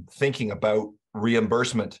thinking about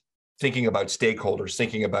reimbursement, thinking about stakeholders,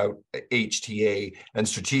 thinking about HTA, and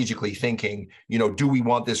strategically thinking, do we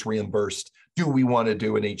want this reimbursed? Do we want to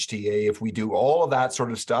do an HTA? If we do all of that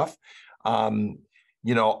sort of stuff, in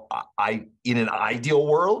an ideal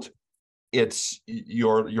world, it's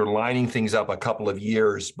you're lining things up a couple of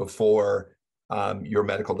years before your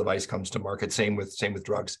medical device comes to market. Same with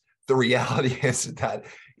drugs. The reality is that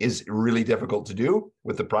is really difficult to do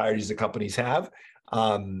with the priorities that companies have.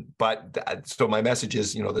 So my message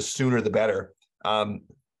is, the sooner the better.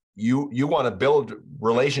 You want to build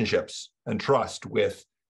relationships and trust with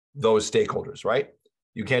those stakeholders, right?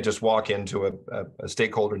 You can't just walk into a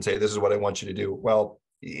stakeholder and say, this is what I want you to do. Well,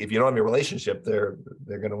 if you don't have a relationship, they're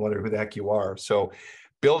going to wonder who the heck you are. So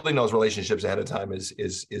building those relationships ahead of time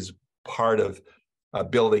is part of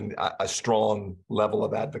building a strong level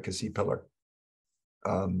of advocacy pillar.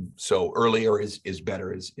 So earlier is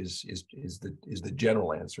better is the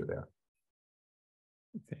general answer there.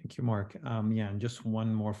 Thank you, Mark. And just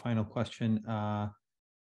one more final question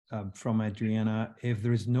from Adriana. If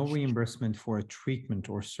there is no reimbursement for a treatment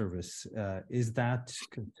or service, is that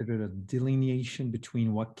considered a delineation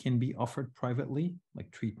between what can be offered privately,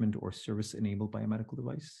 like treatment or service enabled by a medical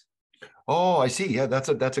device? Oh, I see. Yeah, that's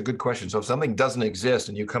a good question. So if something doesn't exist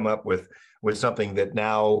and you come up with something that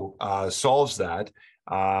now solves that,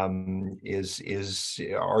 are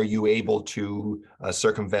you able to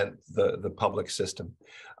circumvent the public system?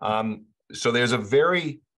 So there's a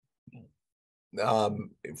very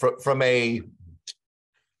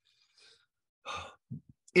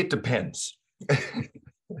it depends.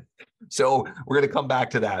 So we're going to come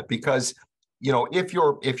back to that because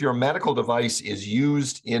if your medical device is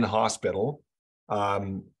used in hospital,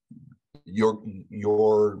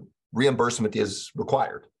 your reimbursement is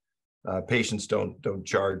required. Patients don't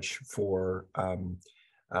charge for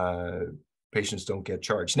patients don't get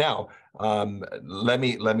charged. Now, let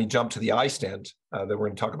me jump to the iStent that we're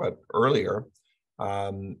going to talk about earlier.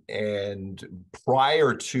 And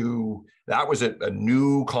prior to that was a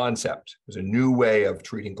new concept. It was a new way of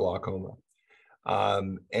treating glaucoma,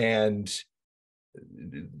 and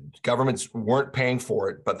governments weren't paying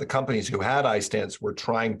for it, but the companies who had iStents were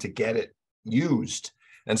trying to get it used.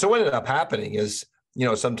 And so what ended up happening is,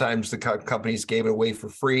 sometimes the companies gave it away for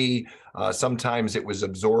free. Sometimes it was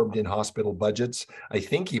absorbed in hospital budgets. I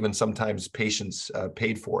think even sometimes patients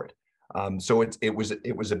paid for it. So it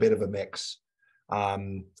was a bit of a mix. But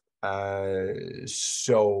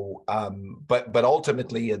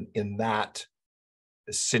ultimately in that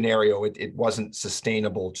scenario, it wasn't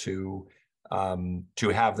sustainable to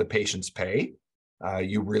have the patients pay.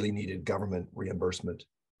 You really needed government reimbursement.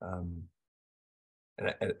 And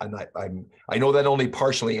I know that only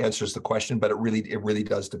partially answers the question, but it really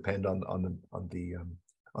does depend on the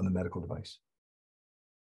medical device.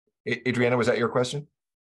 Adriana, was that your question?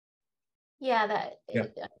 Yeah,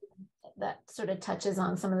 that sort of touches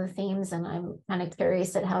on some of the themes, and I'm kind of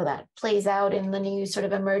curious at how that plays out in the new sort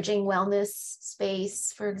of emerging wellness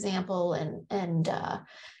space, for example, and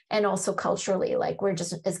also culturally, like we're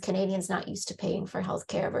just as Canadians not used to paying for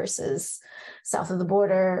healthcare versus south of the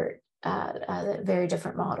border. Very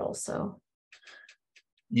different models. So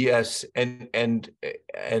yes, and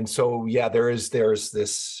so yeah, there's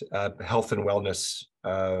this health and wellness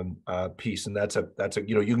piece, and that's a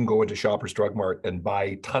you can go into Shoppers Drug Mart and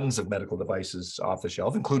buy tons of medical devices off the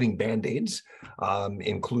shelf, including Band-Aids,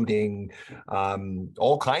 including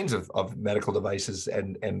all kinds of medical devices,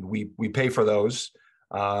 and we pay for those.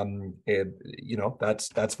 That's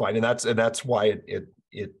fine, and that's why it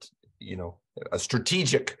a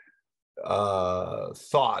strategic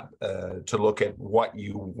thought to look at what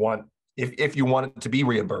you want if you want it to be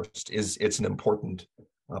reimbursed it's an important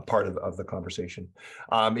part of the conversation.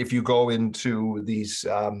 If you go into these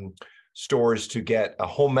stores to get a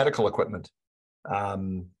home medical equipment,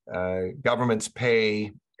 governments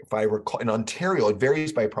pay, if I recall, in Ontario it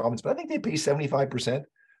varies by province, but I think they pay 75%.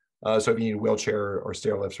 So if you need a wheelchair or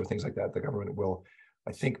stair lifts or things like that, the government will,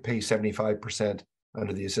 I think, pay 75%.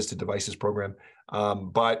 under the assisted devices program.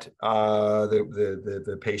 But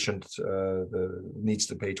the patient needs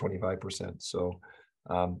to pay 25%. So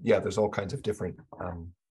yeah, there's all kinds of different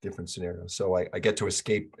scenarios. So I get to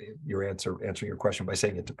escape your answering your question by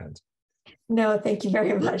saying it depends. No, thank you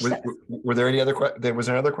very much. Were there any other was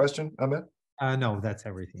there another question, Ahmed? No, that's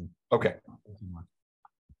everything. Okay.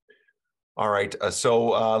 All right.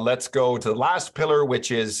 So let's go to the last pillar,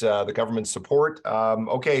 which is the government support.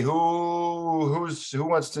 Okay, who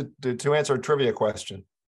wants to answer a trivia question?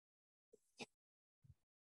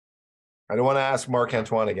 I don't want to ask Marc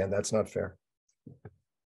Antoine again. That's not fair.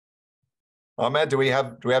 Ahmed, do we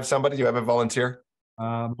have somebody? Do you have a volunteer?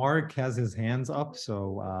 Mark has his hands up,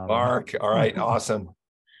 so Mark, all right, awesome.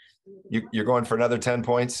 You're going for another 10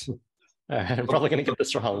 points? I'm probably going to get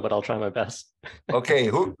this wrong, but I'll try my best. Okay,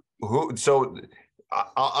 who? So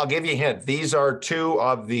I'll give you a hint. These are two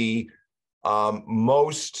of the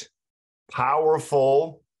most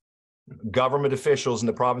powerful government officials in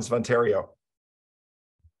the province of Ontario.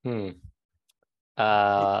 Who's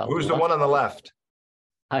the one on the left?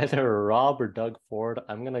 Either Rob or Doug Ford.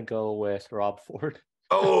 I'm going to go with Rob Ford.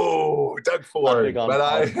 Oh, Doug Ford.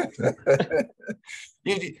 But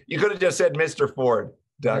you could have just said Mr. Ford,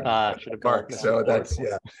 Doug. Mark. So that's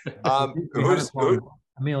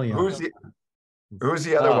Amelia. Who's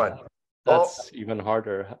the other one? That's even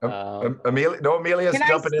harder. Amelia. No, Amelia's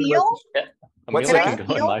jumping in. What's that?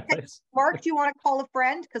 Mark, do you want to call a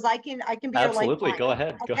friend? Because I can be absolutely. Your Go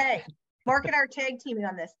ahead. Okay. Mark and I are tag teaming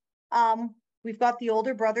on this. We've got the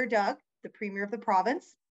older brother, Doug, the premier of the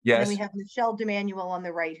province. Yes. And then we have Michelle D'Emanuel on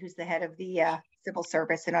the right, who's the head of the civil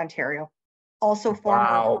service in Ontario. Also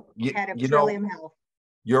former head of Trillium Health.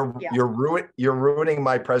 You're ruining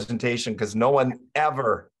my presentation, because no one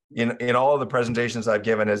ever in all of the presentations I've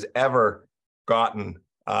given has ever gotten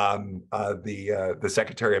the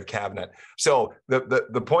Secretary of Cabinet. So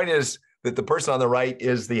the point is that the person on the right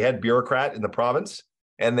is the head bureaucrat in the province,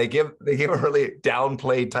 and they give a really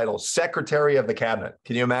downplayed title, Secretary of the Cabinet.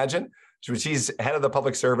 Can you imagine? She's head of the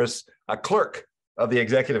public service, a clerk of the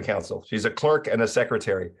Executive Council. She's a clerk and a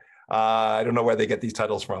secretary. I don't know where they get these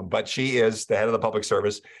titles from, but she is the head of the public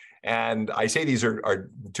service. And I say these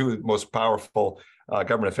are the two most powerful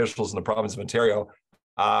government officials in the province of Ontario.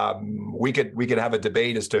 We could have a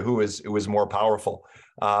debate as to who is more powerful.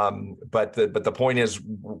 But the point is,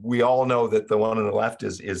 we all know that the one on the left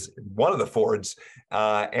is one of the Fords,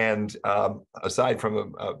 and aside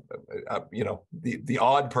from the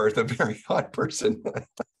odd person, the very odd person.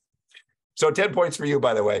 So 10 points for you,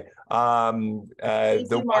 by the way. Thank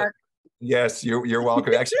you, Mark. Yes, you're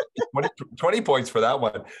welcome. Actually, 20 points for that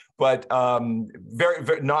one. But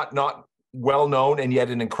very not well known, and yet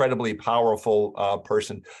an incredibly powerful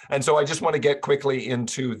person. And so I just want to get quickly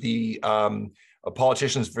into the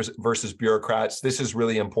politicians versus bureaucrats. This is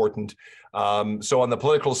really important. So on the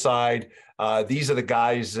political side, these are the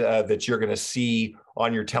guys that you're going to see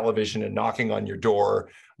on your television and knocking on your door.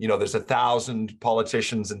 There's 1,000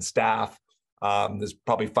 politicians and staff. There's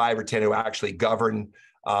probably 5 or 10 who actually govern.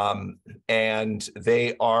 And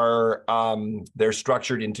they are they're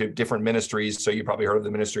structured into different ministries. So you probably heard of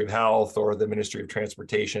the Ministry of Health or the Ministry of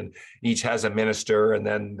Transportation. Each has a minister, and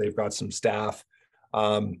then they've got some staff.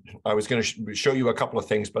 I was going to show you a couple of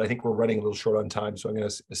things, but I think we're running a little short on time, so I'm going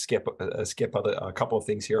to skip a couple of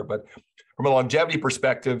things here. But from a longevity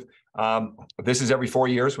perspective, this is every 4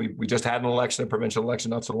 years. We just had an election, a provincial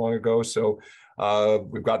election, not so long ago. So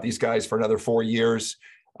we've got these guys for another 4 years.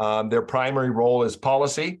 Their primary role is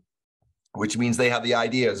policy, which means they have the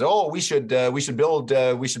ideas. Oh, we should build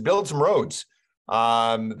some roads.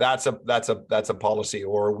 That's a policy.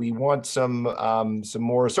 Or we want some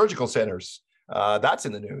more surgical centers. That's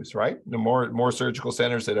in the news, right? The more surgical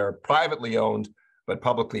centers that are privately owned but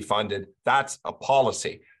publicly funded. That's a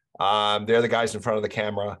policy. They're the guys in front of the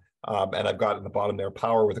camera, and I've got at the bottom there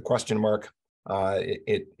power with a question mark.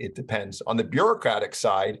 It depends. On the bureaucratic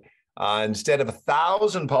side, instead of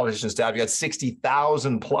 1,000 politician staff, you got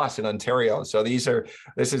 60,000 plus in Ontario. So this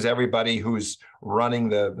is everybody who's running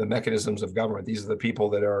the mechanisms of government. These are the people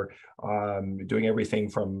that are doing everything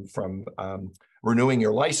from renewing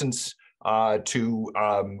your license to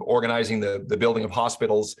organizing the building of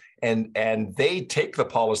hospitals, and they take the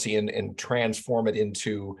policy and transform it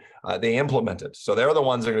into they implement it. So they're the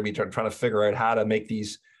ones that are going to be trying to figure out how to make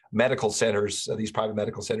these medical centers, these private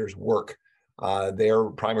medical centers, work. Their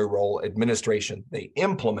primary role, administration. They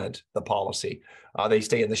implement the policy. They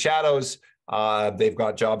stay in the shadows. They've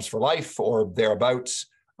got jobs for life or thereabouts.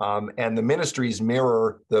 And the ministries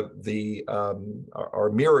mirror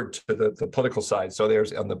are mirrored to the political side. So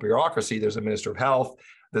there's on the bureaucracy, there's a Minister of Health,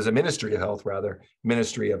 there's a Ministry of Health rather,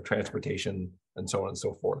 Ministry of Transportation, and so on and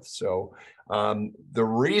so forth. So the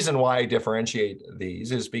reason why I differentiate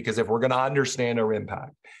these is because if we're going to understand our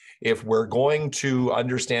impact, if we're going to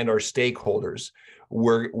understand our stakeholders,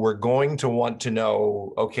 we're going to want to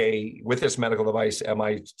know, okay, with this medical device, am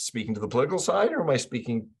I speaking to the political side or am I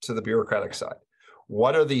speaking to the bureaucratic side?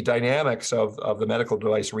 What are the dynamics of the medical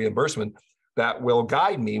device reimbursement that will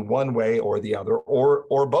guide me one way or the other,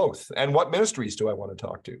 or both? And what ministries do I want to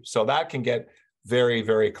talk to? So that can get very,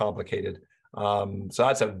 very complicated. So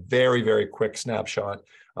that's a very, very quick snapshot.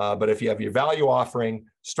 But if you have your value offering,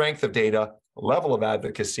 strength of data, level of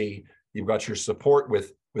advocacy, you've got your support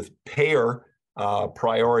with payer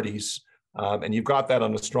priorities, and you've got that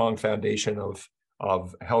on a strong foundation of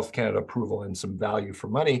Health Canada approval and some value for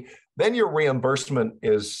money, then your reimbursement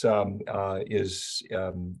is the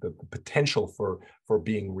potential for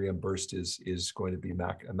being reimbursed is going to be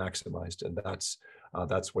maximized, and that's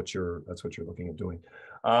what you're looking at doing.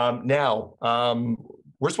 Now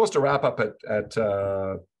we're supposed to wrap up at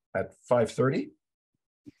 5:30.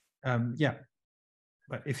 Yeah,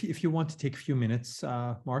 but if you want to take a few minutes,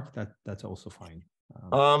 Mark, that's also fine.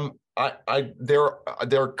 There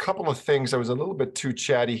are a couple of things. I was a little bit too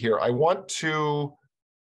chatty here.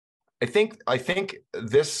 I think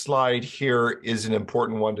this slide here is an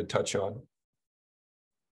important one to touch on,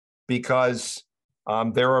 because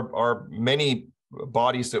there are many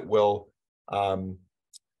bodies that will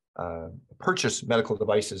purchase medical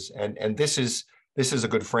devices, and this is a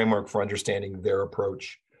good framework for understanding their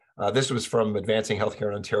approach. This was from Advancing Healthcare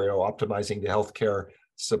in Ontario, Optimizing the Healthcare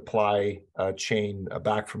Supply Chain,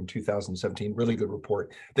 back from 2017. Really good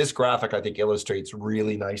report. This graphic, I think, illustrates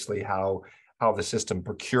really nicely how the system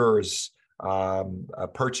procures,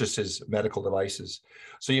 purchases medical devices.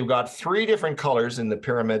 So you've got 3 different colors in the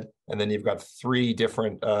pyramid, and then you've got 4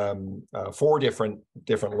 different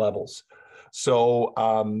levels. So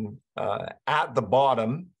at the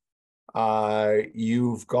bottom,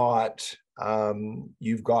 you've got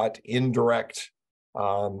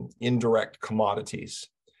indirect commodities.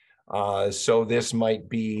 So this might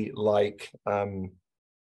be like a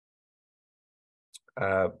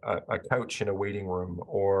couch in a waiting room,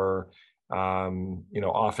 or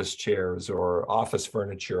office chairs or office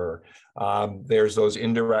furniture. There's those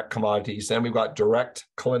indirect commodities. Then we've got direct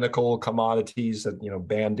clinical commodities,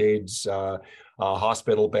 Band-Aids,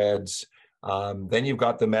 hospital beds. Then you've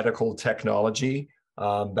got the medical technology.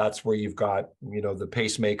 That's where you've got the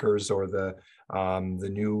pacemakers, or the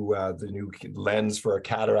new lens for a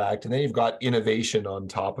cataract, and then you've got innovation on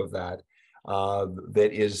top of that. That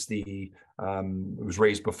is it was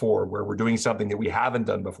raised before, where we're doing something that we haven't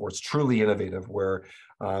done before. It's truly innovative, where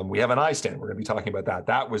we have an eye stand. We're going to be talking about that.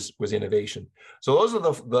 That was innovation. So those are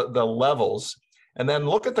the levels. And then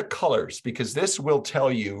look at the colors, because this will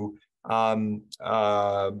tell you a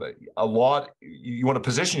lot. You want to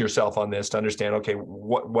position yourself on this to understand, okay,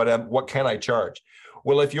 what can I charge?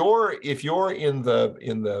 Well, if you're in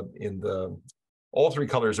the all 3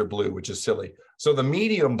 colors are blue, which is silly. So the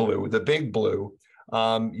medium blue, the big blue,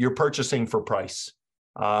 you're purchasing for price.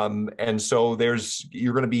 And so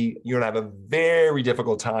you're going to have a very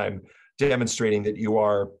difficult time demonstrating that you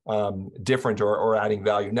are different or adding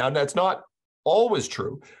value. Now, that's not always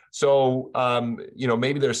true. So,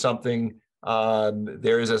 maybe there's something,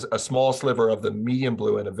 there is a small sliver of the medium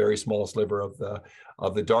blue and a very small sliver of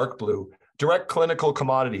the dark blue. Direct clinical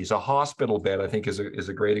commodities, a hospital bed, I think, is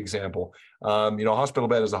a great example. A hospital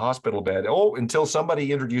bed is a hospital bed. Until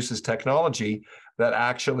somebody introduces technology that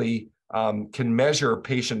actually can measure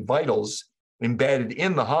patient vitals embedded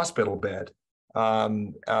in the hospital bed.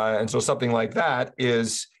 And so something like that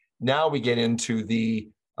is, now we get into the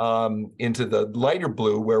lighter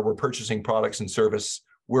blue, where we're purchasing products and service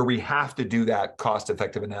where we have to do that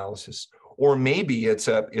cost-effective analysis. Or maybe it's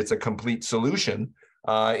a complete solution,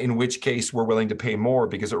 in which case we're willing to pay more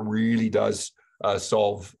because it really does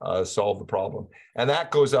solve the problem. And that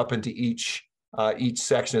goes up into each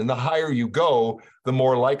section. And the higher you go, the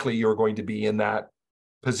more likely you're going to be in that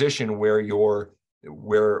position where you're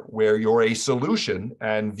a solution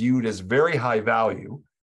and viewed as very high value,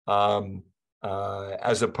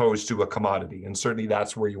 as opposed to a commodity. And certainly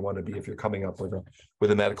that's where you want to be if you're coming up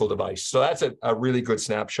with a medical device. So that's a really good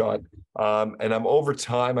snapshot. And I'm over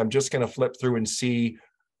time. I'm just going to flip through and see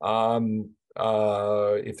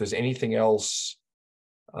if there's anything else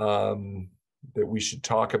that we should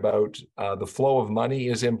talk about. The flow of money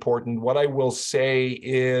is important. What I will say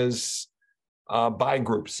is buying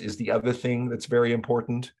groups is the other thing that's very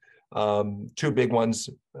important. 2 big ones,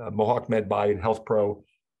 Mohawk MedBuy and Health Pro.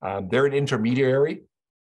 They're an intermediary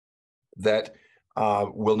that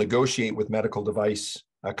will negotiate with medical device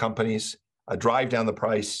companies, drive down the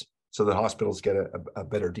price, so the hospitals get a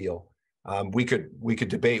better deal. We could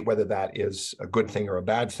debate whether that is a good thing or a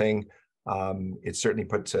bad thing. It certainly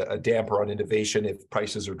puts a damper on innovation if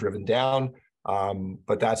prices are driven down.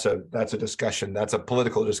 But that's a discussion. That's a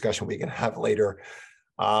political discussion we can have later.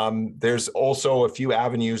 There's also a few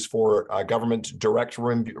avenues for government direct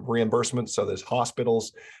reimbursement. So there's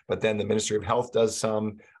hospitals, but then the Ministry of Health does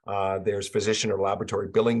some. There's physician or laboratory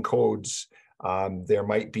billing codes. There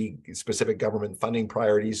might be specific government funding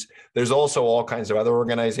priorities. There's also all kinds of other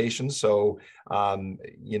organizations. So,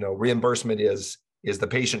 reimbursement is the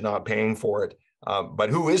patient not paying for it.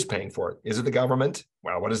 But who is paying for it? Is it the government?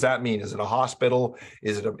 Well, what does that mean? Is it a hospital?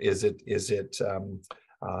 Is it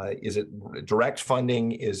direct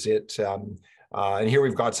funding? Is it, and here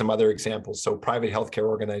we've got some other examples. So private healthcare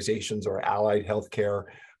organizations or allied healthcare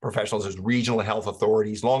professionals, there's regional health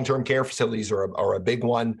authorities, long-term care facilities are a big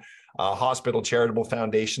one. Hospital charitable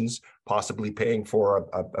foundations, possibly paying for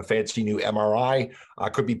a fancy new MRI,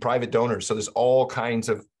 could be private donors. So there's all kinds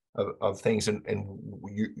of things, and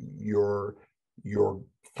you're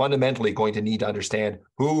fundamentally going to need to understand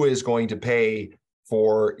who is going to pay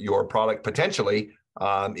for your product potentially.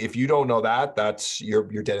 If you don't know that, that's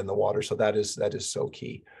you're dead in the water. So that is so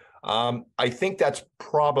key. I think that's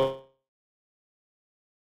probably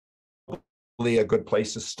a good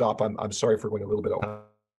place to stop. I'm sorry for going a little bit over.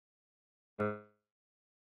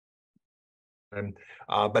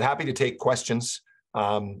 But happy to take questions.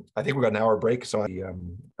 I think we've got an hour break, so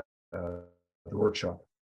the workshop.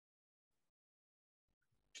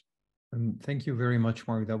 Thank you very much,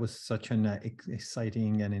 Mark. That was such an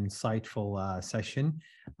exciting and insightful session.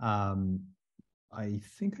 I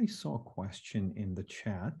think I saw a question in the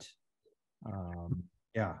chat.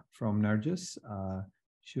 Yeah, from Nargis.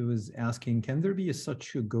 She was asking, can there be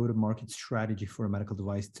such a go-to-market strategy for a medical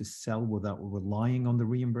device to sell without relying on the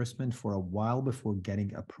reimbursement for a while before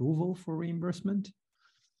getting approval for reimbursement?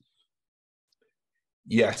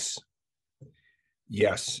 Yes.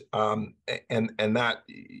 Yes. And that,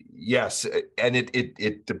 yes. And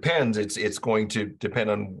it depends. It's going to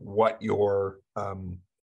depend on what your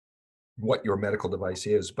medical device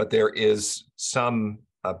is, but there is some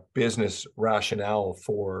business rationale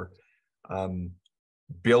for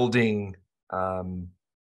building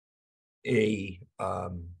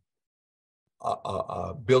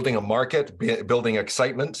building a market, building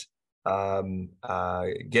excitement,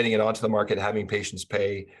 getting it onto the market, having patients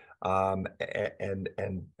pay, and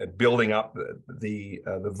building up the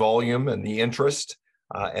volume and the interest,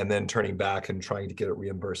 and then turning back and trying to get it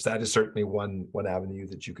reimbursed. That is certainly one avenue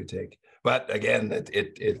that you could take. But again,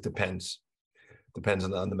 it depends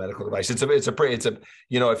on the medical device. It's a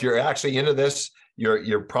if you're actually into this,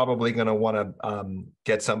 you're probably going to want to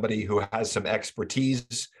get somebody who has some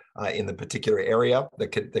expertise in the particular area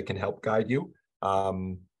that can help guide you.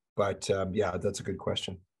 Yeah, that's a good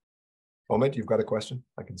question. Omid, you've got a question?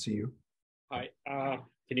 I can see you. Hi,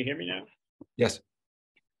 can you hear me now? Yes.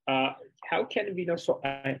 How can we know, so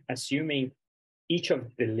assuming each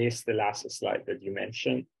of the last slide that you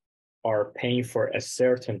mentioned are paying for a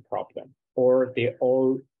certain problem, or they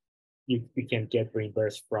all, you can get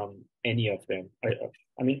reimbursed from any of them?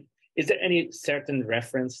 I mean, is there any certain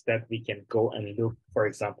reference that we can go and look, for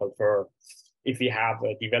example, for if we have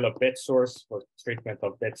a developed bed sores for treatment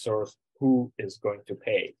of bed sores, who is going to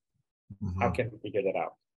pay? How can we figure that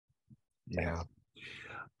out? Yeah.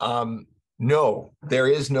 No, there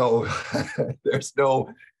is no,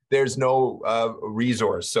 there's no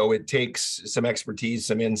resource. So it takes some expertise,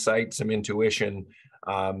 some insight, some intuition.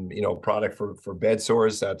 Product for bed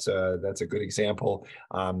sores, that's a good example.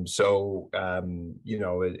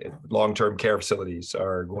 Long-term care facilities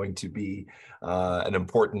are going to be an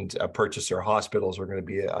important purchaser. Hospitals are going to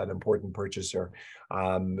be an important purchaser.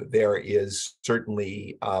 There is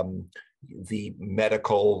certainly the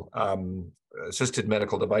medical assisted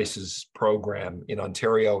medical devices program in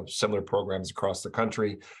Ontario, similar programs across the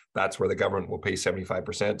country. That's where the government will pay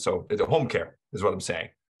 75%. So it's a home care is what I'm saying.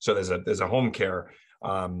 So there's a home care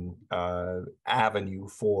avenue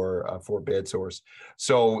for bed sores.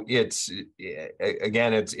 So it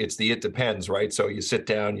depends, right? So you sit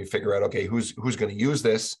down, you figure out, okay, who's going to use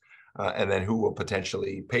this, and then who will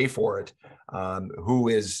potentially pay for it, who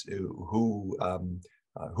is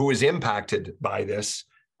impacted by this,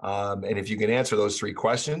 and if you can answer those three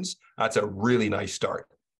questions, that's a really nice start,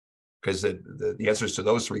 because the answers to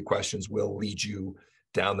those three questions will lead you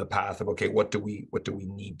down the path of, okay, what do we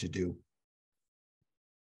need to do?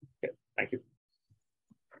 Okay, thank you.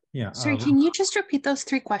 Yeah. Sorry, can you just repeat those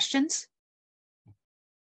three questions?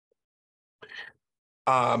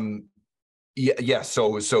 Yeah.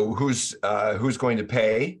 So who's going to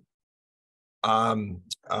pay?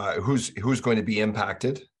 who's going to be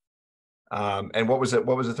impacted. And what was it?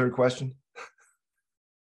 What was the third question?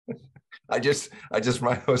 I just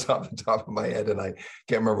write those off the top of my head, and I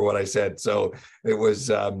can't remember what I said. So it was,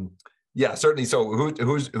 yeah, certainly. So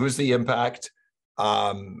who's the impact?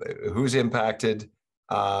 Who's impacted?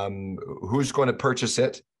 Who's going to purchase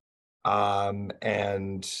it? Yeah,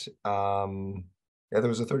 there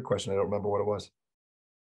was a third question. I don't remember what it was.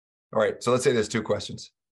 All right, so let's say there's two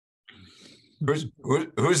questions. Who's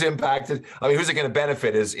impacted? I mean, who's it going to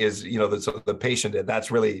benefit is the patient. And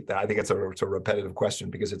that's really, I think it's a repetitive question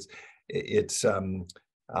because the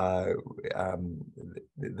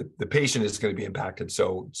patient is going to be impacted.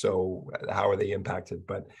 So how are they impacted?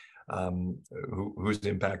 But who's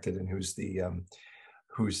impacted and who's going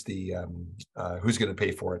to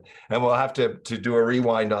pay for it? And we'll have to do a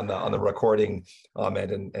rewind on the recording,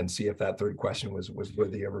 Ahmed, and see if that third question was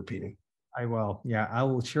worthy of repeating. I will. Yeah, I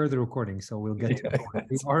will share the recording, so we'll get to it.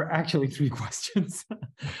 There are actually three questions.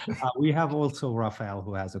 We have also Raphael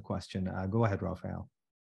who has a question. Go ahead, Raphael.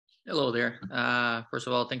 Hello there. First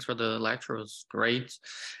of all, thanks for the lecture. It was great.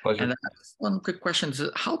 Pleasure. And one quick question is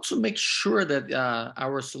how to make sure that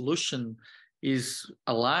our solution is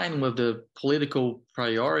aligned with the political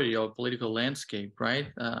priority or political landscape, right?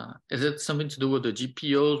 Is it something to do with the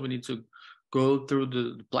GPOs? We need to go through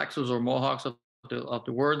the Plexus or Mohawks of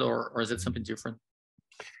the world, or is it something different?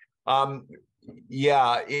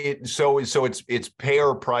 Yeah, so it's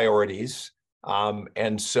payer priorities,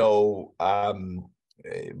 and so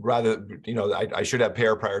rather, I should have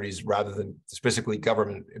payer priorities rather than specifically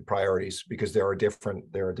government priorities, because there are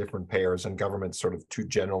different payers, and government's sort of too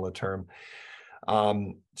general a term.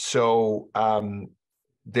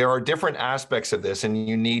 There are different aspects of this, and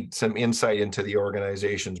you need some insight into the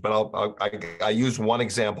organizations. But I used one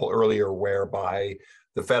example earlier whereby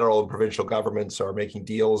the federal and provincial governments are making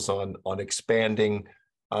deals on expanding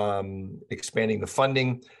the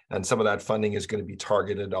funding, and some of that funding is going to be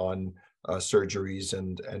targeted on surgeries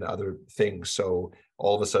and other things. So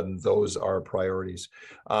all of a sudden, those are priorities.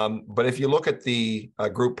 But if you look at the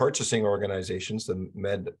group purchasing organizations, the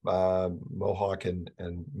Mohawk and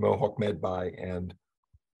Mohawk MedBuy and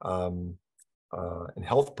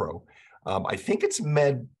Health Pro, I think it's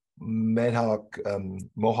Mohawk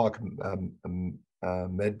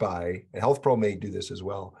MedBuy, and Health Pro may do this as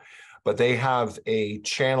well, but they have a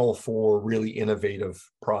channel for really innovative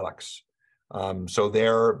products. So they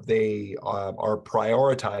are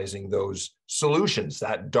prioritizing those solutions,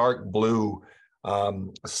 that dark blue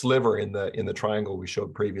sliver in the triangle we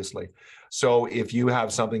showed previously. So if you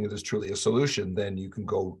have something that is truly a solution, then you can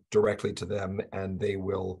go directly to them, and they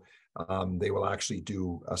will actually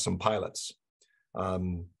do some pilots.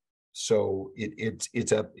 So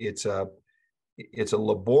it's a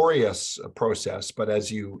laborious process, but as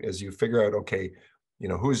you figure out, okay,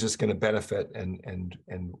 who's this going to benefit, and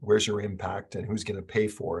where's your impact, and who's going to pay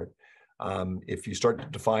for it? If you start to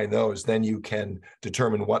define those, then you can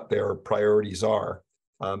determine what their priorities are.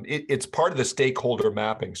 It's part of the stakeholder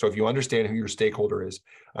mapping. So if you understand who your stakeholder is,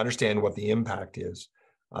 understand what the impact is,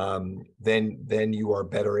 then you are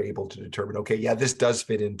better able to determine, okay, yeah, this does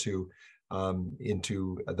fit into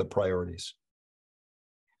the priorities.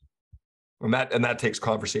 And that takes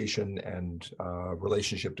conversation and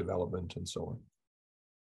relationship development and so on.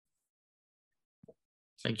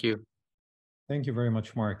 Thank you. Thank you very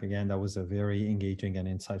much, Mark. Again, that was a very engaging and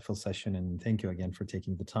insightful session. And thank you again for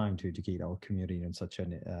taking the time to educate our community on such a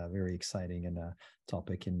very exciting and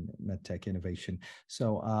topic in medtech innovation.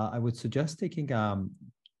 So I would suggest taking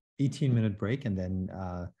 18-minute break and then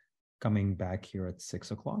coming back here at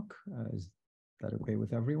 6 o'clock. Is that okay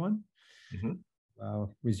with everyone? Mm-hmm.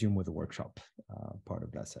 Resume with the workshop part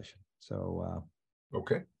of that session. So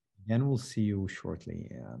okay. Again, we'll see you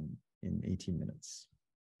shortly in 18 minutes.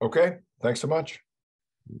 Okay, thanks so much.